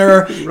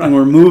partner. And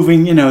we're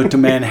moving, to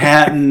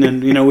Manhattan.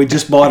 And, we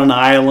just bought an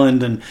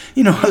island. And,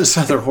 all this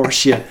other horse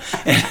shit.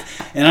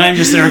 And I'm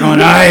just there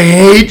going, I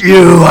hate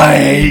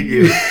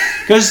you.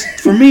 Because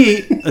for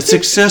me, a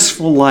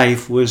successful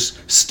life was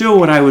still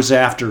what I was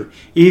after,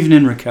 even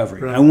in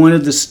recovery. Right. I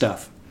wanted the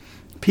stuff.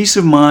 Peace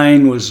of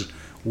mind was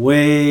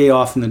way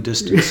off in the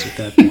distance at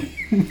that point.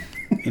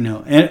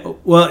 And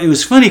well, it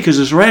was funny because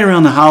it was right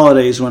around the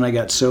holidays when I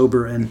got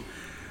sober, and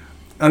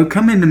I would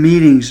come into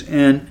meetings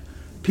and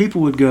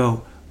people would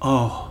go,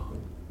 "Oh,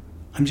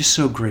 I'm just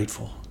so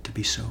grateful to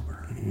be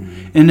sober."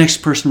 And the next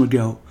person would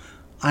go,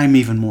 "I'm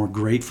even more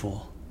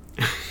grateful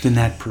than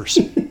that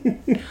person."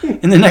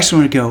 And the next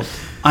one would go,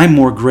 "I'm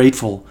more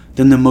grateful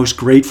than the most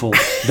grateful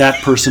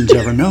that person's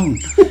ever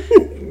known."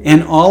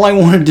 And all I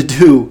wanted to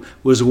do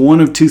was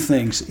one of two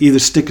things. Either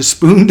stick a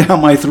spoon down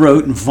my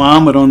throat and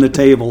vomit on the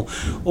table,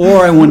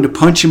 or I wanted to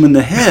punch him in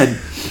the head.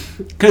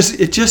 Because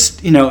it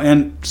just,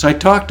 and so I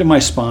talked to my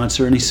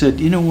sponsor, and he said,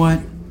 "You know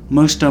what?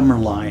 Most of them are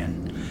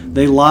lying.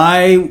 They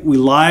lie. We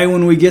lie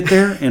when we get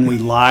there, and we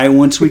lie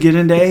once we get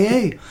into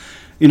AA.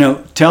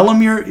 Tell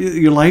them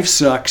your life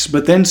sucks,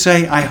 but then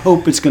say, I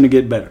hope it's going to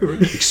get better.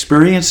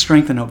 Experience,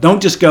 strength, and hope.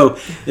 Don't just go,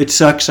 it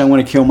sucks, I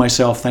want to kill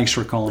myself, thanks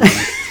for calling me."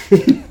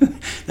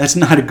 That's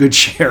not a good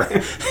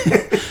share.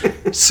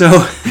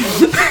 So,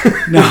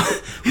 now,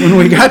 when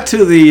we got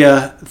to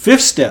the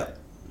fifth step,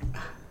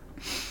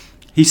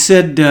 he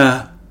said,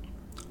 I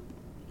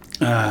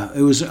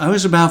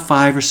was about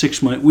 5 or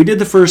 6 months. We did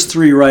the first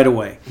 3 right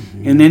away.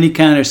 And then he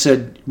kind of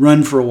said,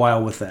 run for a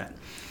while with that.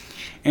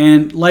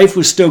 And life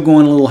was still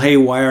going a little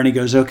haywire, and he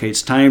goes, "Okay,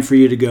 it's time for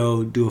you to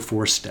go do a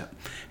 4th step."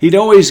 He'd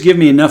always give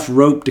me enough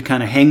rope to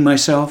kind of hang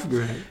myself,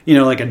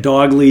 like a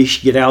dog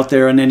leash, get out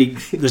there, and then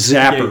the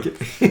zapper,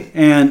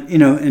 and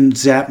and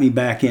zap me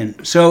back in.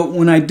 So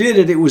when I did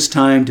it, it was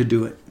time to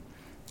do it.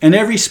 And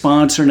every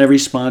sponsor and every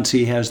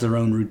sponsee has their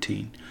own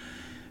routine.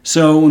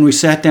 So when we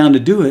sat down to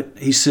do it,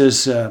 he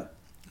says,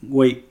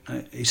 "Wait,"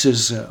 he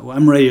says, well,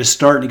 "I'm ready to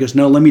start." And he goes,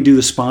 "No, let me do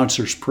the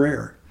sponsor's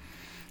prayer."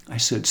 I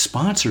said,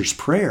 "Sponsor's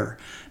prayer?"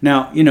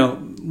 Now,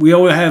 we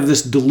always have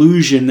this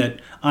delusion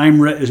that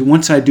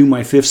once I do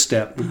my 5th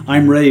step,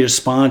 I'm ready to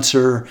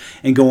sponsor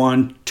and go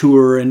on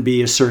tour and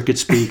be a circuit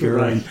speaker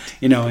and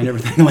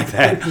everything like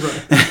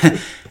that.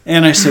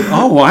 And I said,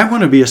 "Oh, well, I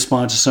want to be a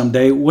sponsor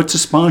someday. What's a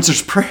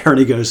sponsor's prayer?" And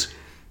he goes,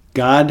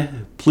 "God,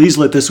 please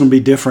let this one be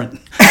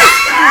different."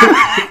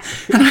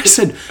 And I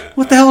said,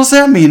 "What the hell does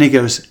that mean?" He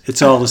goes,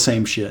 "It's all the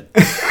same shit."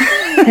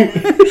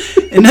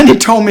 And then he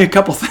told me a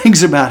couple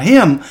things about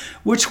him,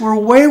 which were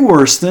way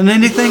worse than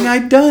anything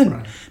I'd done.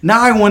 Right.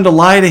 Now I wanted to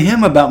lie to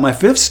him about my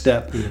 5th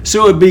step.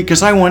 So it would be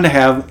because I wanted to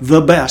have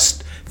the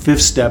best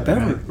 5th step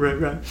ever.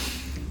 Right.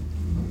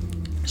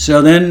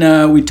 So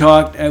then we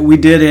talked. We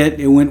did it.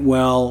 It went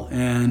well.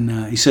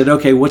 And he said,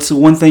 "Okay, what's the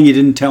one thing you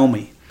didn't tell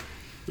me?"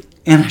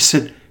 And I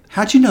said,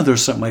 "How'd you know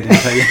there's something I didn't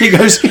tell you?" And he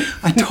goes,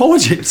 "I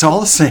told you. It's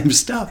all the same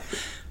stuff."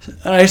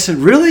 And I said,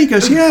 "Really?" He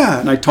goes, "Yeah."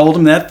 And I told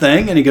him that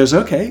thing, and he goes,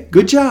 "Okay,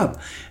 good job."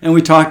 And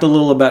we talked a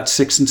little about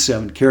 6 and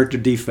 7 character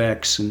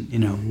defects,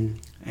 and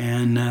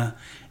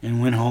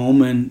and went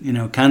home,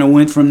 and kind of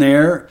went from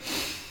there.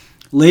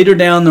 Later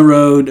down the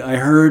road, I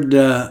heard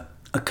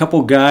a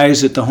couple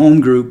guys at the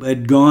home group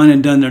had gone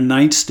and done their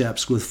night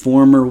steps with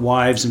former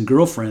wives and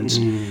girlfriends,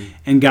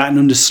 and gotten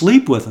them to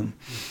sleep with them.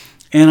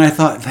 And I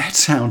thought, that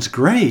sounds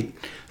great.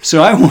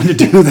 So I wanted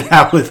to do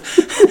that with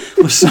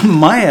some of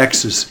my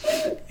exes.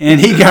 And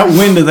he got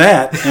wind of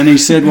that, and he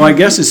said, "Well, I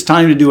guess it's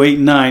time to do 8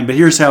 and 9, but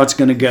here's how it's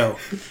going to go."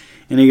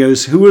 And he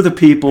goes, "Who are the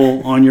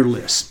people on your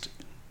list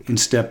in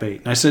step 8?"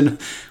 And I said,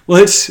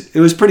 "Well, it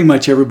was pretty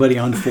much everybody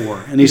on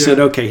 4." And he said,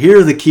 "Okay, here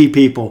are the key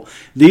people.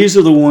 These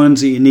are the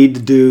ones that you need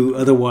to do,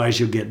 otherwise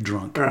you'll get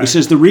drunk." Right. He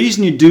says, "The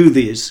reason you do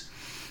these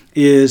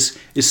is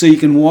so you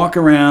can walk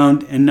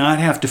around and not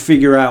have to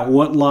figure out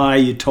what lie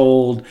you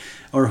told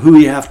or who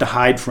you have to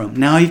hide from.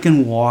 Now you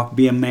can walk,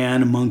 be a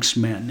man amongst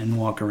men, and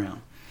walk around."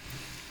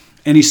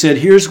 And he said,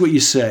 "Here's what you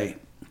say.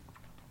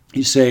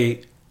 You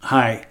say,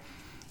 'Hi,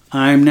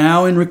 I'm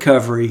now in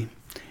recovery,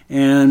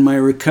 and my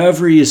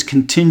recovery is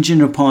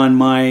contingent upon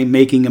my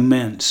making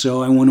amends.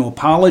 So I want to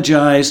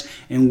apologize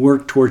and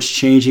work towards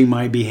changing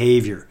my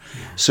behavior.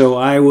 So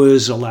I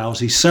was a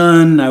lousy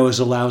son, I was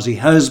a lousy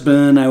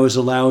husband, I was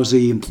a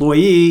lousy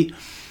employee.'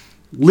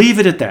 Leave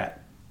it at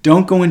that.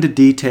 Don't go into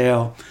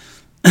detail.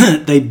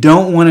 They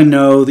don't want to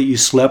know that you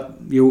slept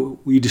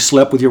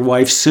with your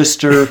wife's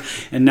sister,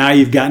 and now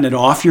you've gotten it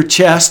off your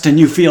chest and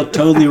you feel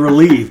totally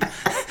relieved.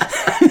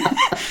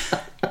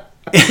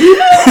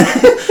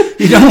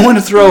 You don't want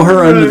to throw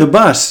her under the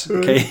bus,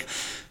 okay?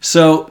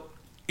 So,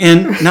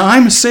 and now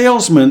I'm a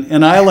salesman,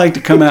 and I like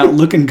to come out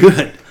looking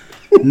good.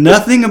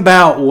 Nothing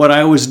about what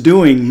I was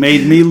doing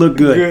made me look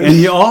good. And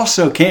you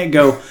also can't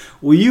go,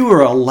 'Well, you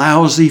were a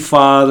lousy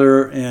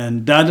father,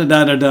 and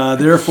da-da-da-da-da,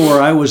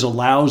 therefore I was a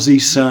lousy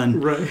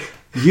son.'" Right.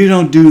 You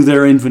don't do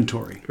their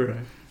inventory. Right.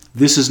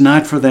 This is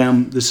not for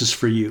them. This is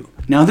for you.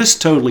 Now, this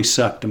totally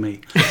sucked to me.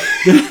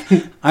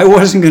 I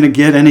wasn't going to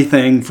get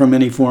anything from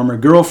any former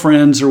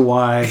girlfriends or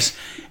wives.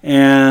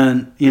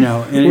 And,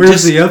 and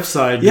where's the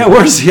upside? Yeah,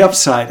 where's the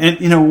upside?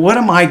 And, what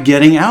am I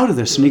getting out of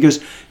this? And he goes,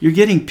 "You're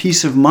getting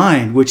peace of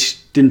mind," which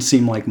didn't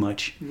seem like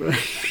much. Right.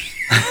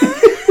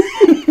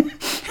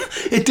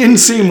 It didn't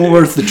seem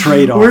worth the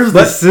trade-off. Where's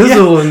the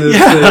sizzle in this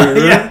thing?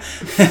 Right?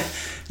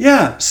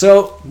 Yeah.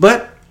 So,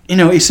 but,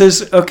 he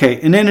says, okay,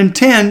 and then in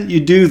 10, you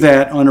do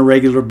that on a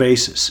regular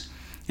basis.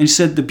 And he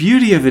said, the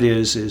beauty of it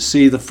is,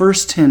 see, the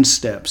first 10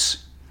 steps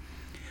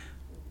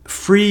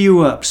free you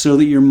up so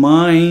that your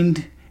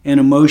mind and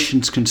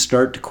emotions can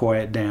start to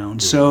quiet down.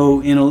 So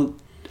in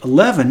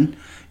 11,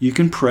 you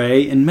can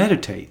pray and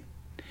meditate.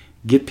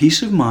 Get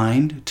peace of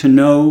mind to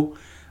know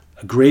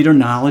a greater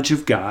knowledge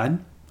of God,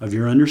 of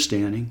your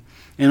understanding,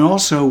 and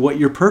also what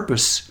your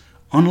purpose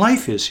on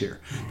life is here.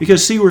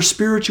 Because, see, we're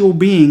spiritual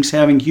beings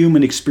having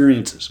human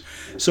experiences.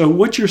 So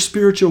what's your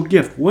spiritual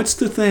gift? What's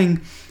the thing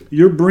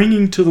you're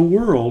bringing to the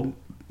world,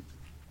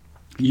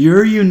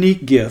 your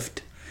unique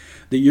gift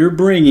that you're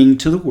bringing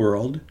to the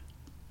world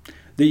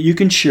that you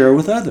can share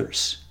with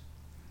others?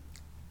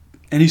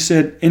 And he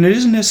said, and it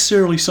isn't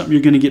necessarily something you're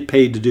going to get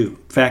paid to do.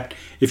 In fact,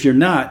 if you're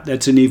not,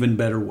 that's an even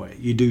better way.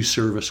 You do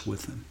service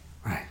with them.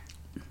 Right.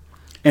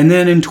 And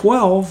then in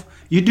 12,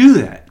 you do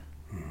that.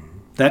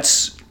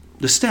 That's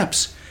the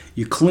steps.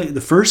 You clean.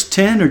 The first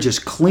 10 are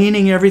just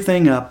cleaning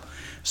everything up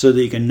so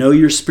that you can know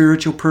your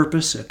spiritual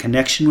purpose, a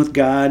connection with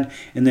God,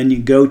 and then you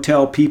go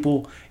tell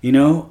people,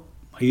 I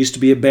used to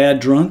be a bad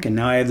drunk, and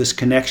now I have this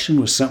connection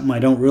with something I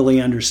don't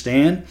really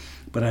understand,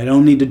 but I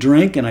don't need to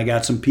drink, and I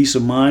got some peace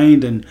of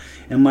mind, and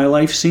my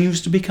life seems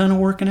to be kind of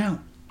working out.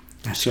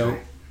 That's so,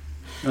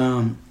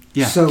 right.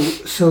 Yeah. So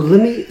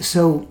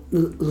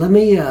let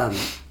me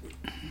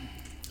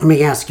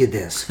ask you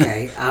this,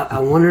 okay? I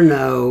want to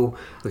know,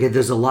 okay,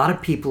 there's a lot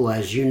of people,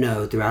 as you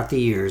know, throughout the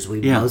years,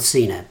 we've both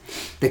seen it,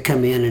 that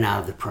come in and out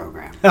of the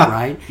program,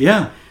 right?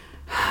 Yeah.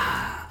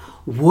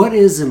 What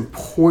is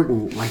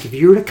important, like if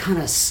you were to kind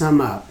of sum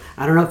up,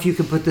 I don't know if you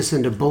could put this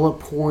into bullet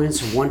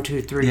points, 1,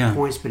 2, 3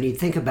 points, but you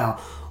think about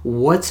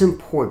what's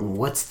important,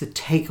 what's the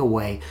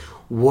takeaway,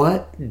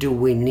 what do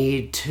we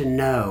need to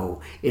know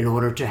in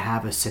order to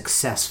have a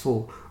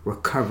successful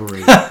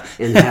recovery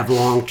and have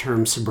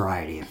long-term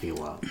sobriety, if you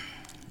will?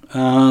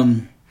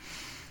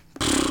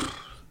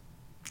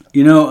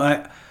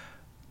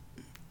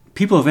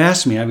 People have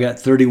asked me. I've got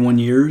 31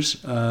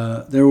 years.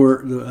 I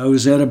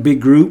was at a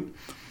big group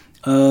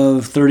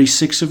of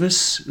 36 of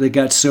us that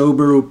got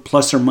sober,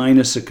 plus or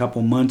minus a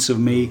couple months of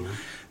me. Mm-hmm.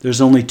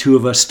 There's only 2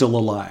 of us still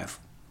alive.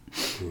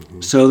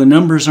 Mm-hmm. So the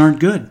numbers aren't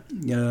good.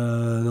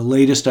 The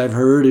latest I've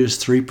heard is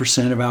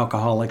 3% of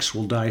alcoholics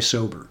will die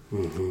sober,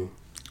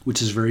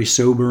 which is a very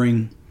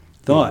sobering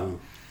thought.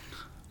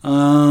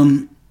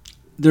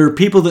 there are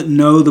people that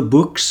know the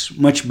books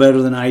much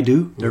better than I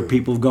do. There are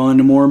people who've gone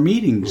to more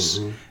meetings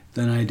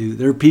than I do.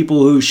 There are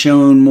people who've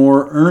shown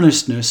more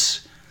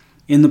earnestness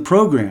in the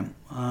program.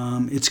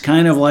 It's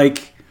kind of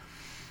like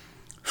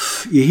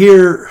you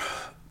hear,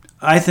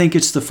 I think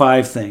it's the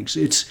 5 things.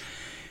 It's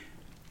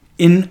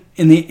in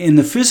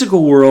the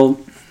physical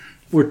world,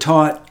 we're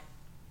taught,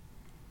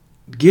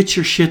 get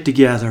your shit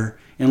together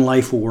and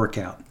life will work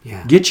out.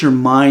 Yeah. Get your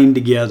mind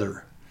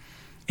together.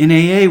 In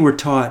AA, we're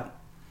taught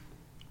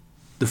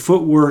the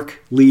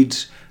footwork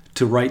leads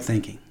to right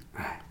thinking.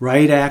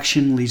 Right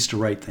action leads to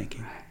right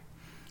thinking.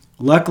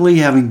 Luckily,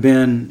 having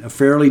been a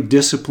fairly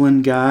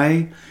disciplined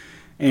guy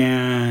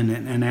and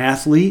an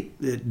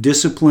athlete,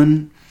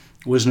 discipline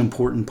was an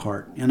important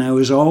part. And I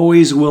was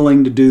always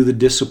willing to do the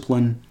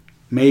discipline.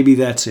 Maybe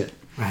that's it.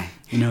 Right.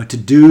 To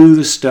do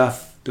the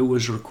stuff that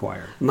was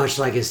required. Much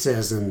like it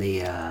says in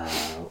the,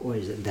 what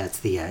is it? That's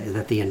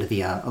at the end of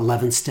the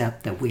 11th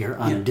step, that we are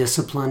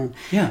undisciplined,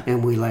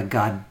 and we let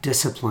God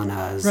discipline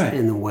us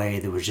in the way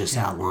that was just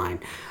outlined.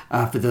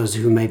 For those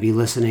who may be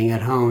listening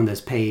at home, that's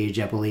page,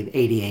 I believe,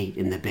 88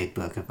 in the big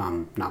book, if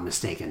I'm not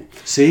mistaken.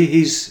 See,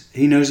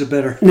 he knows it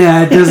better.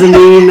 Yeah, it doesn't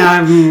mean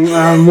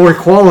I'm more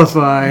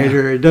qualified,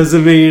 or it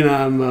doesn't mean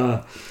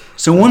I'm...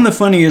 So one of the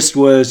funniest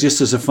was, just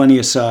as a funny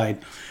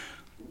aside,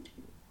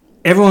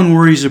 everyone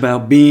worries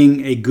about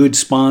being a good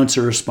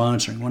sponsor or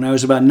sponsoring. When I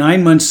was about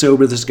 9 months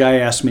sober, this guy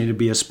asked me to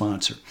be a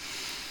sponsor.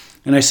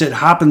 And I said,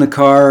 hop in the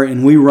car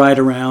and we ride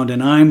around,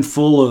 and I'm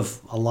full of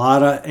a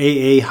lot of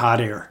AA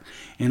hot air.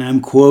 And I'm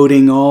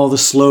quoting all the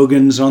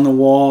slogans on the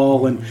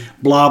wall and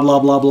blah, blah,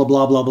 blah, blah,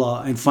 blah, blah,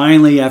 blah. And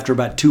finally, after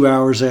about 2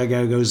 hours, that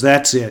guy goes,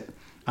 that's it.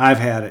 I've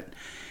had it.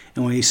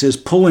 And when he says,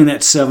 pull in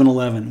at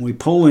 7-Eleven, we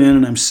pull in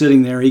and I'm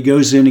sitting there. He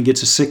goes in and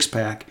gets a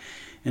 6-pack.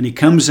 And he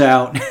comes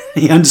out,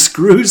 he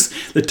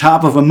unscrews the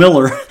top of a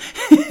Miller,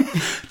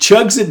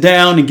 chugs it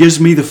down, and gives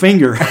me the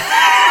finger.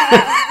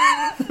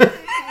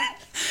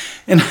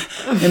 and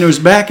it was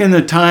back in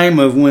the time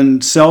of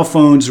when cell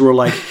phones were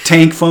like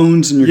tank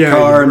phones in your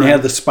car, and they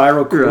had the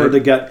spiral cord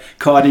that got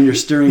caught in your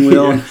steering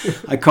wheel. And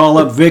I call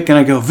up Vic, and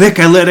I go, Vic,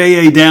 I let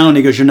AA down.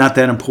 He goes, you're not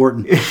that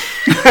important.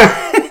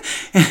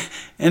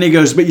 And he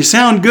goes, but you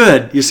sound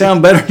good. You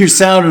sound better than you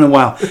sounded in a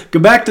while. Go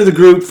back to the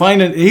group,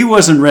 he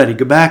wasn't ready.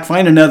 Go back,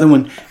 find another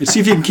one, and see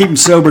if you can keep him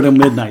sober till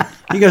midnight.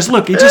 He goes,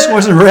 look, he just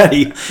wasn't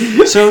ready.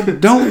 So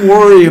don't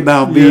worry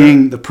about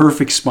being the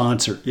perfect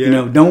sponsor.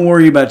 Don't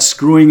worry about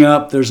screwing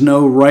up. There's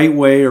no right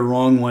way or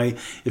wrong way.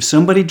 If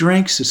somebody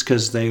drinks, it's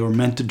because they were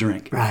meant to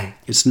drink. Right.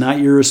 It's not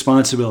your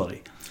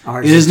responsibility.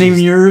 Ours it isn't even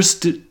yours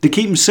to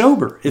keep them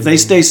sober. If they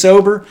stay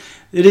sober,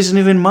 it isn't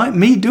even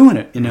me doing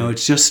it.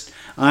 It's just...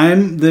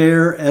 I'm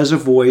there as a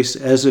voice,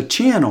 as a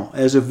channel,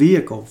 as a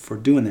vehicle for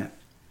doing that.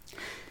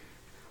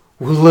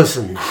 Well,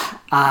 listen,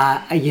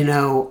 I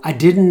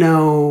didn't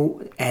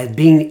know,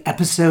 being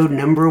episode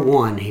number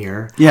 1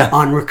 here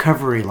on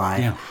Recovery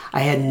Life,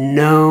 I had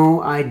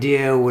no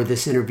idea where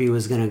this interview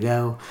was going to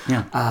go.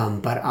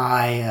 But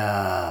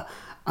I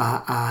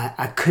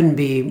couldn't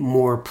be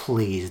more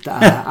pleased.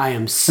 I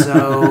am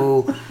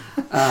so...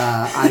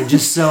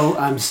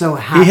 I'm so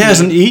happy. He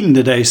hasn't eaten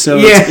today, so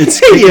it's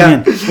kicking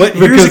in. But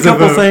here's a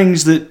couple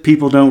things that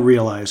people don't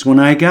realize. When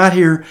I got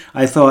here,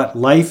 I thought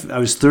I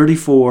was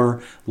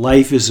 34,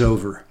 life is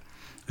over.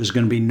 There's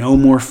going to be no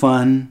more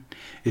fun.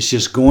 It's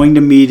just going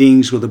to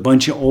meetings with a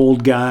bunch of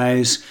old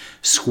guys,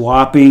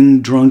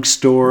 swapping drunk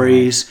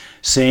stories,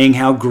 saying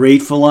how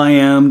grateful I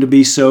am to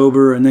be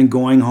sober, and then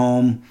going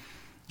home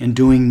and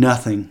doing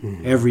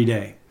nothing every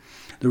day.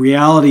 The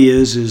reality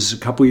is a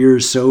couple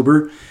years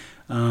sober,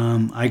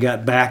 I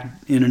got back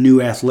in a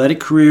new athletic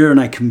career, and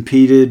I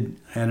competed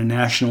at a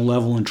national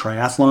level in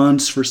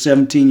triathlons for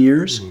 17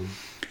 years.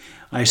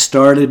 I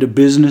started a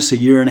business a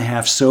year and a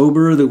half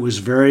sober that was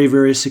very,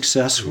 very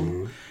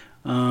successful.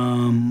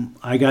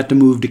 I got to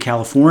move to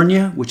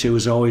California, which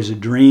was always a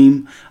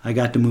dream. I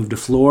got to move to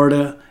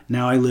Florida.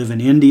 Now I live in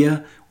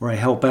India, where I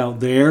help out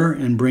there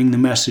and bring the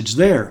message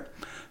there.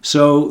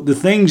 So the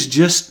things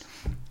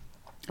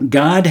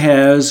God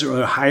has,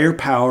 or a higher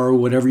power,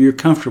 whatever you're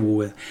comfortable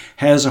with,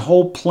 has a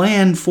whole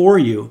plan for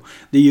you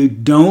that you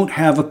don't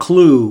have a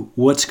clue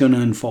what's going to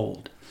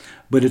unfold.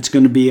 But it's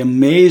going to be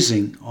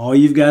amazing. All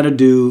you've got to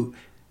do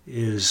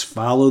is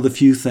follow the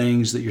few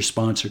things that your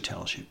sponsor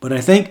tells you. But I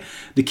think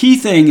the key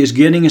thing is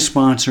getting a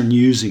sponsor and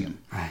using them.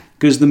 Right.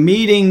 Because the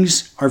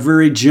meetings are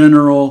very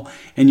general,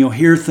 and you'll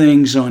hear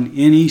things on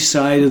any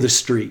side of the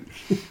street.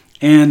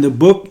 And the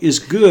book is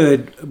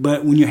good,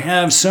 but when you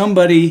have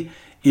somebody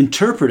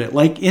interpret it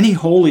like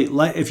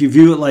if you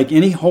view it like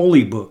any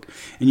holy book,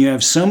 and you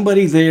have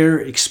somebody there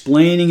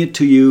explaining it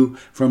to you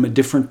from a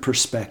different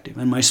perspective.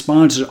 And my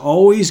sponsor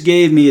always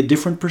gave me a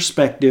different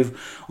perspective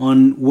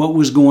on what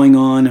was going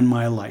on in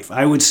my life.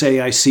 I would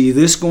say, I see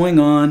this going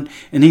on,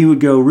 and he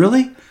would go,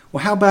 really?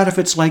 Well, how about if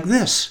it's like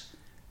this?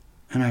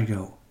 And I'd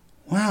go,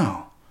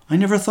 wow, I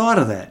never thought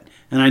of that.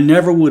 And I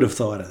never would have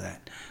thought of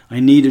that.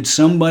 I needed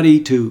somebody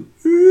to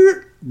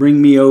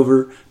bring me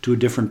over to a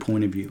different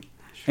point of view.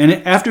 And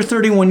after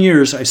 31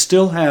 years, I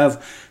still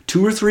have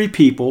 2 or 3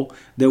 people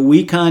that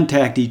we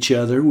contact each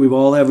other. We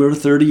all have over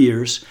 30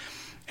 years.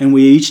 And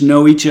we each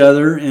know each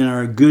other and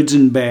our goods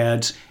and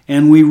bads.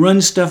 And we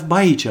run stuff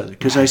by each other.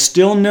 Because I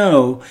still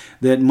know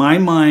that my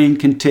mind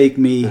can take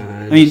me.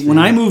 I mean, when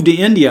I moved to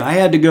India, I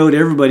had to go to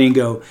everybody and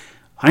go,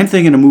 I'm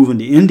thinking of moving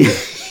to India.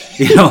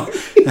 You know.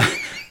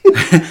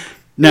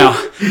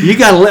 Now, you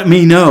got to let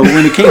me know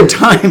when it came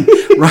time,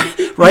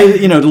 right,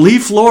 you know, to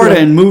leave Florida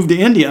and move to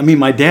India. I mean,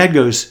 my dad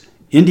goes,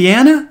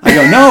 Indiana? I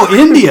go, no,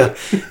 India.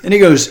 And he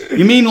goes,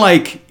 you mean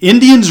like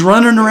Indians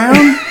running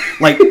around?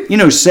 Like, you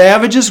know,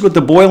 savages with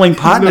the boiling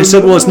pot? And I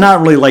said, well, it's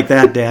not really like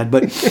that, Dad.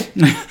 But,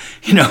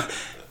 you know,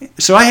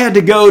 so I had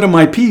to go to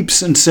my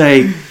peeps and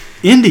say,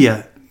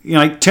 India, you know,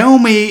 like, tell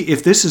me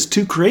if this is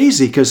too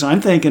crazy, because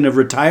I'm thinking of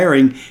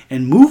retiring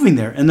and moving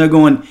there. And they're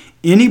going,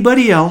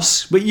 anybody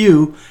else but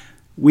you,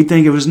 we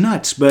think it was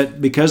nuts. But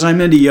because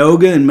I'm into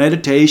yoga and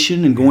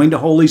meditation and going to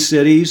holy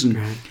cities, and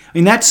I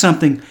mean, that's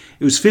something,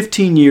 it was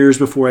 15 years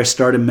before I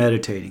started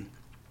meditating.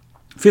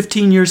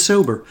 15 years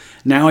sober.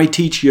 Now I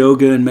teach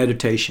yoga and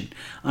meditation.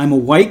 I'm a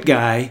white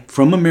guy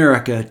from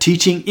America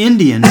teaching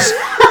Indians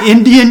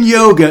Indian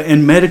yoga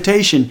and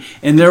meditation,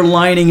 and they're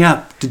lining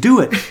up to do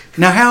it.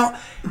 Now,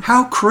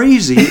 how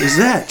crazy is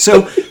that?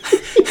 So,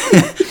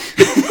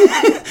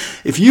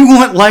 if you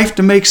want life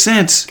to make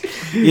sense,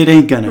 it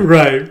ain't gonna.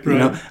 Right. You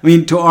know? I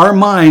mean, to our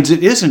minds,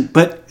 it isn't.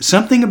 But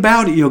something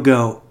about it, you'll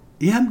go,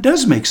 yeah, it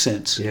does make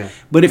sense. Yeah.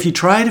 But if you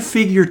try to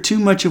figure too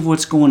much of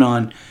what's going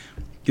on,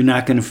 you're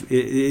not going to.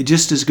 It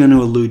just is going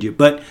to elude you.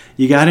 But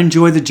you got to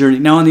enjoy the journey.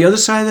 Now, on the other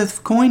side of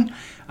the coin,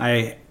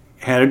 I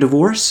had a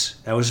divorce.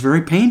 That was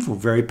very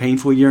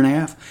painful year and a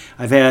half.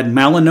 I've had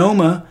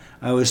melanoma.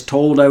 I was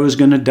told I was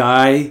going to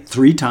die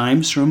 3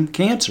 times from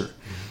cancer.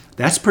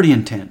 That's pretty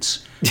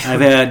intense.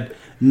 I've had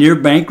near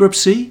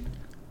bankruptcy.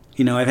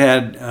 You know, I've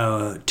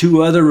had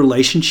 2 other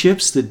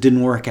relationships that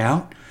didn't work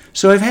out.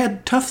 So I've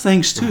had tough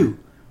things too.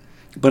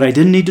 But I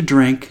didn't need to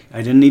drink.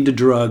 I didn't need to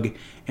drug.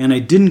 And I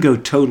didn't go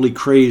totally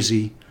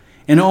crazy.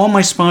 And all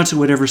my sponsor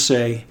would ever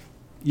say,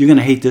 you're going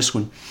to hate this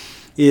one,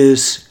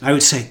 is I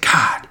would say,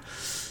 God,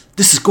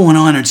 this is going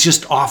on. It's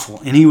just awful.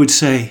 And he would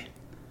say,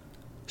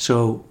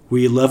 so were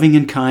you loving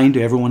and kind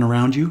to everyone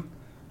around you?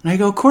 And I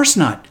go, of course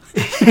not.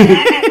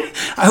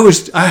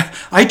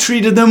 I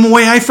treated them the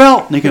way I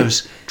felt. And he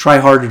goes, try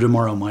harder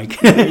tomorrow,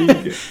 Mike.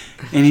 And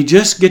you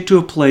just get to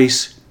a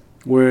place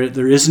where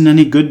there isn't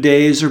any good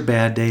days or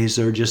bad days.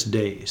 There are just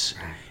days.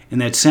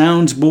 And that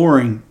sounds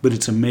boring, but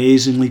it's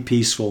amazingly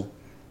peaceful.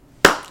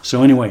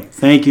 So anyway,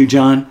 thank you,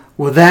 John.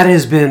 Well, that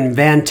has been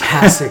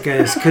fantastic.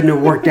 This couldn't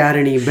have worked out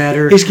any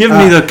better. He's giving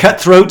me the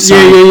cutthroat sign.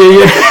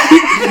 Yeah.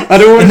 I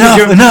don't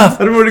want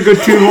enough. I don't want to go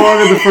too long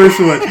on the first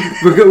one.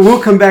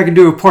 We'll come back and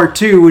do a part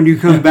 2 when you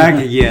come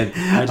back again.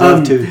 I'd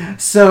love to.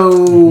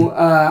 So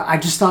I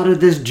just thought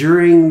of this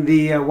during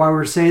the while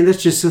we're saying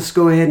this. Let's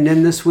go ahead and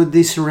end this with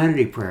the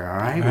Serenity Prayer. All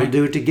right? We'll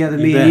do it together,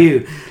 me and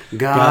you.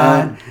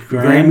 God,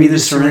 grant me the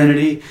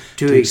serenity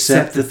to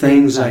accept the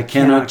things I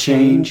cannot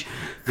change,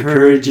 the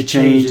courage to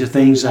change the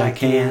things I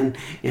can,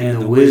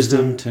 and the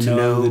wisdom to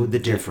know the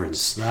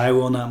difference. Thy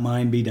will not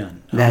mine be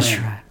done. That's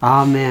right.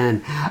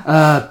 Amen.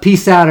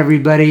 Peace out,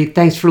 everybody.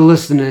 Thanks for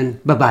listening.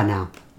 Bye-bye now.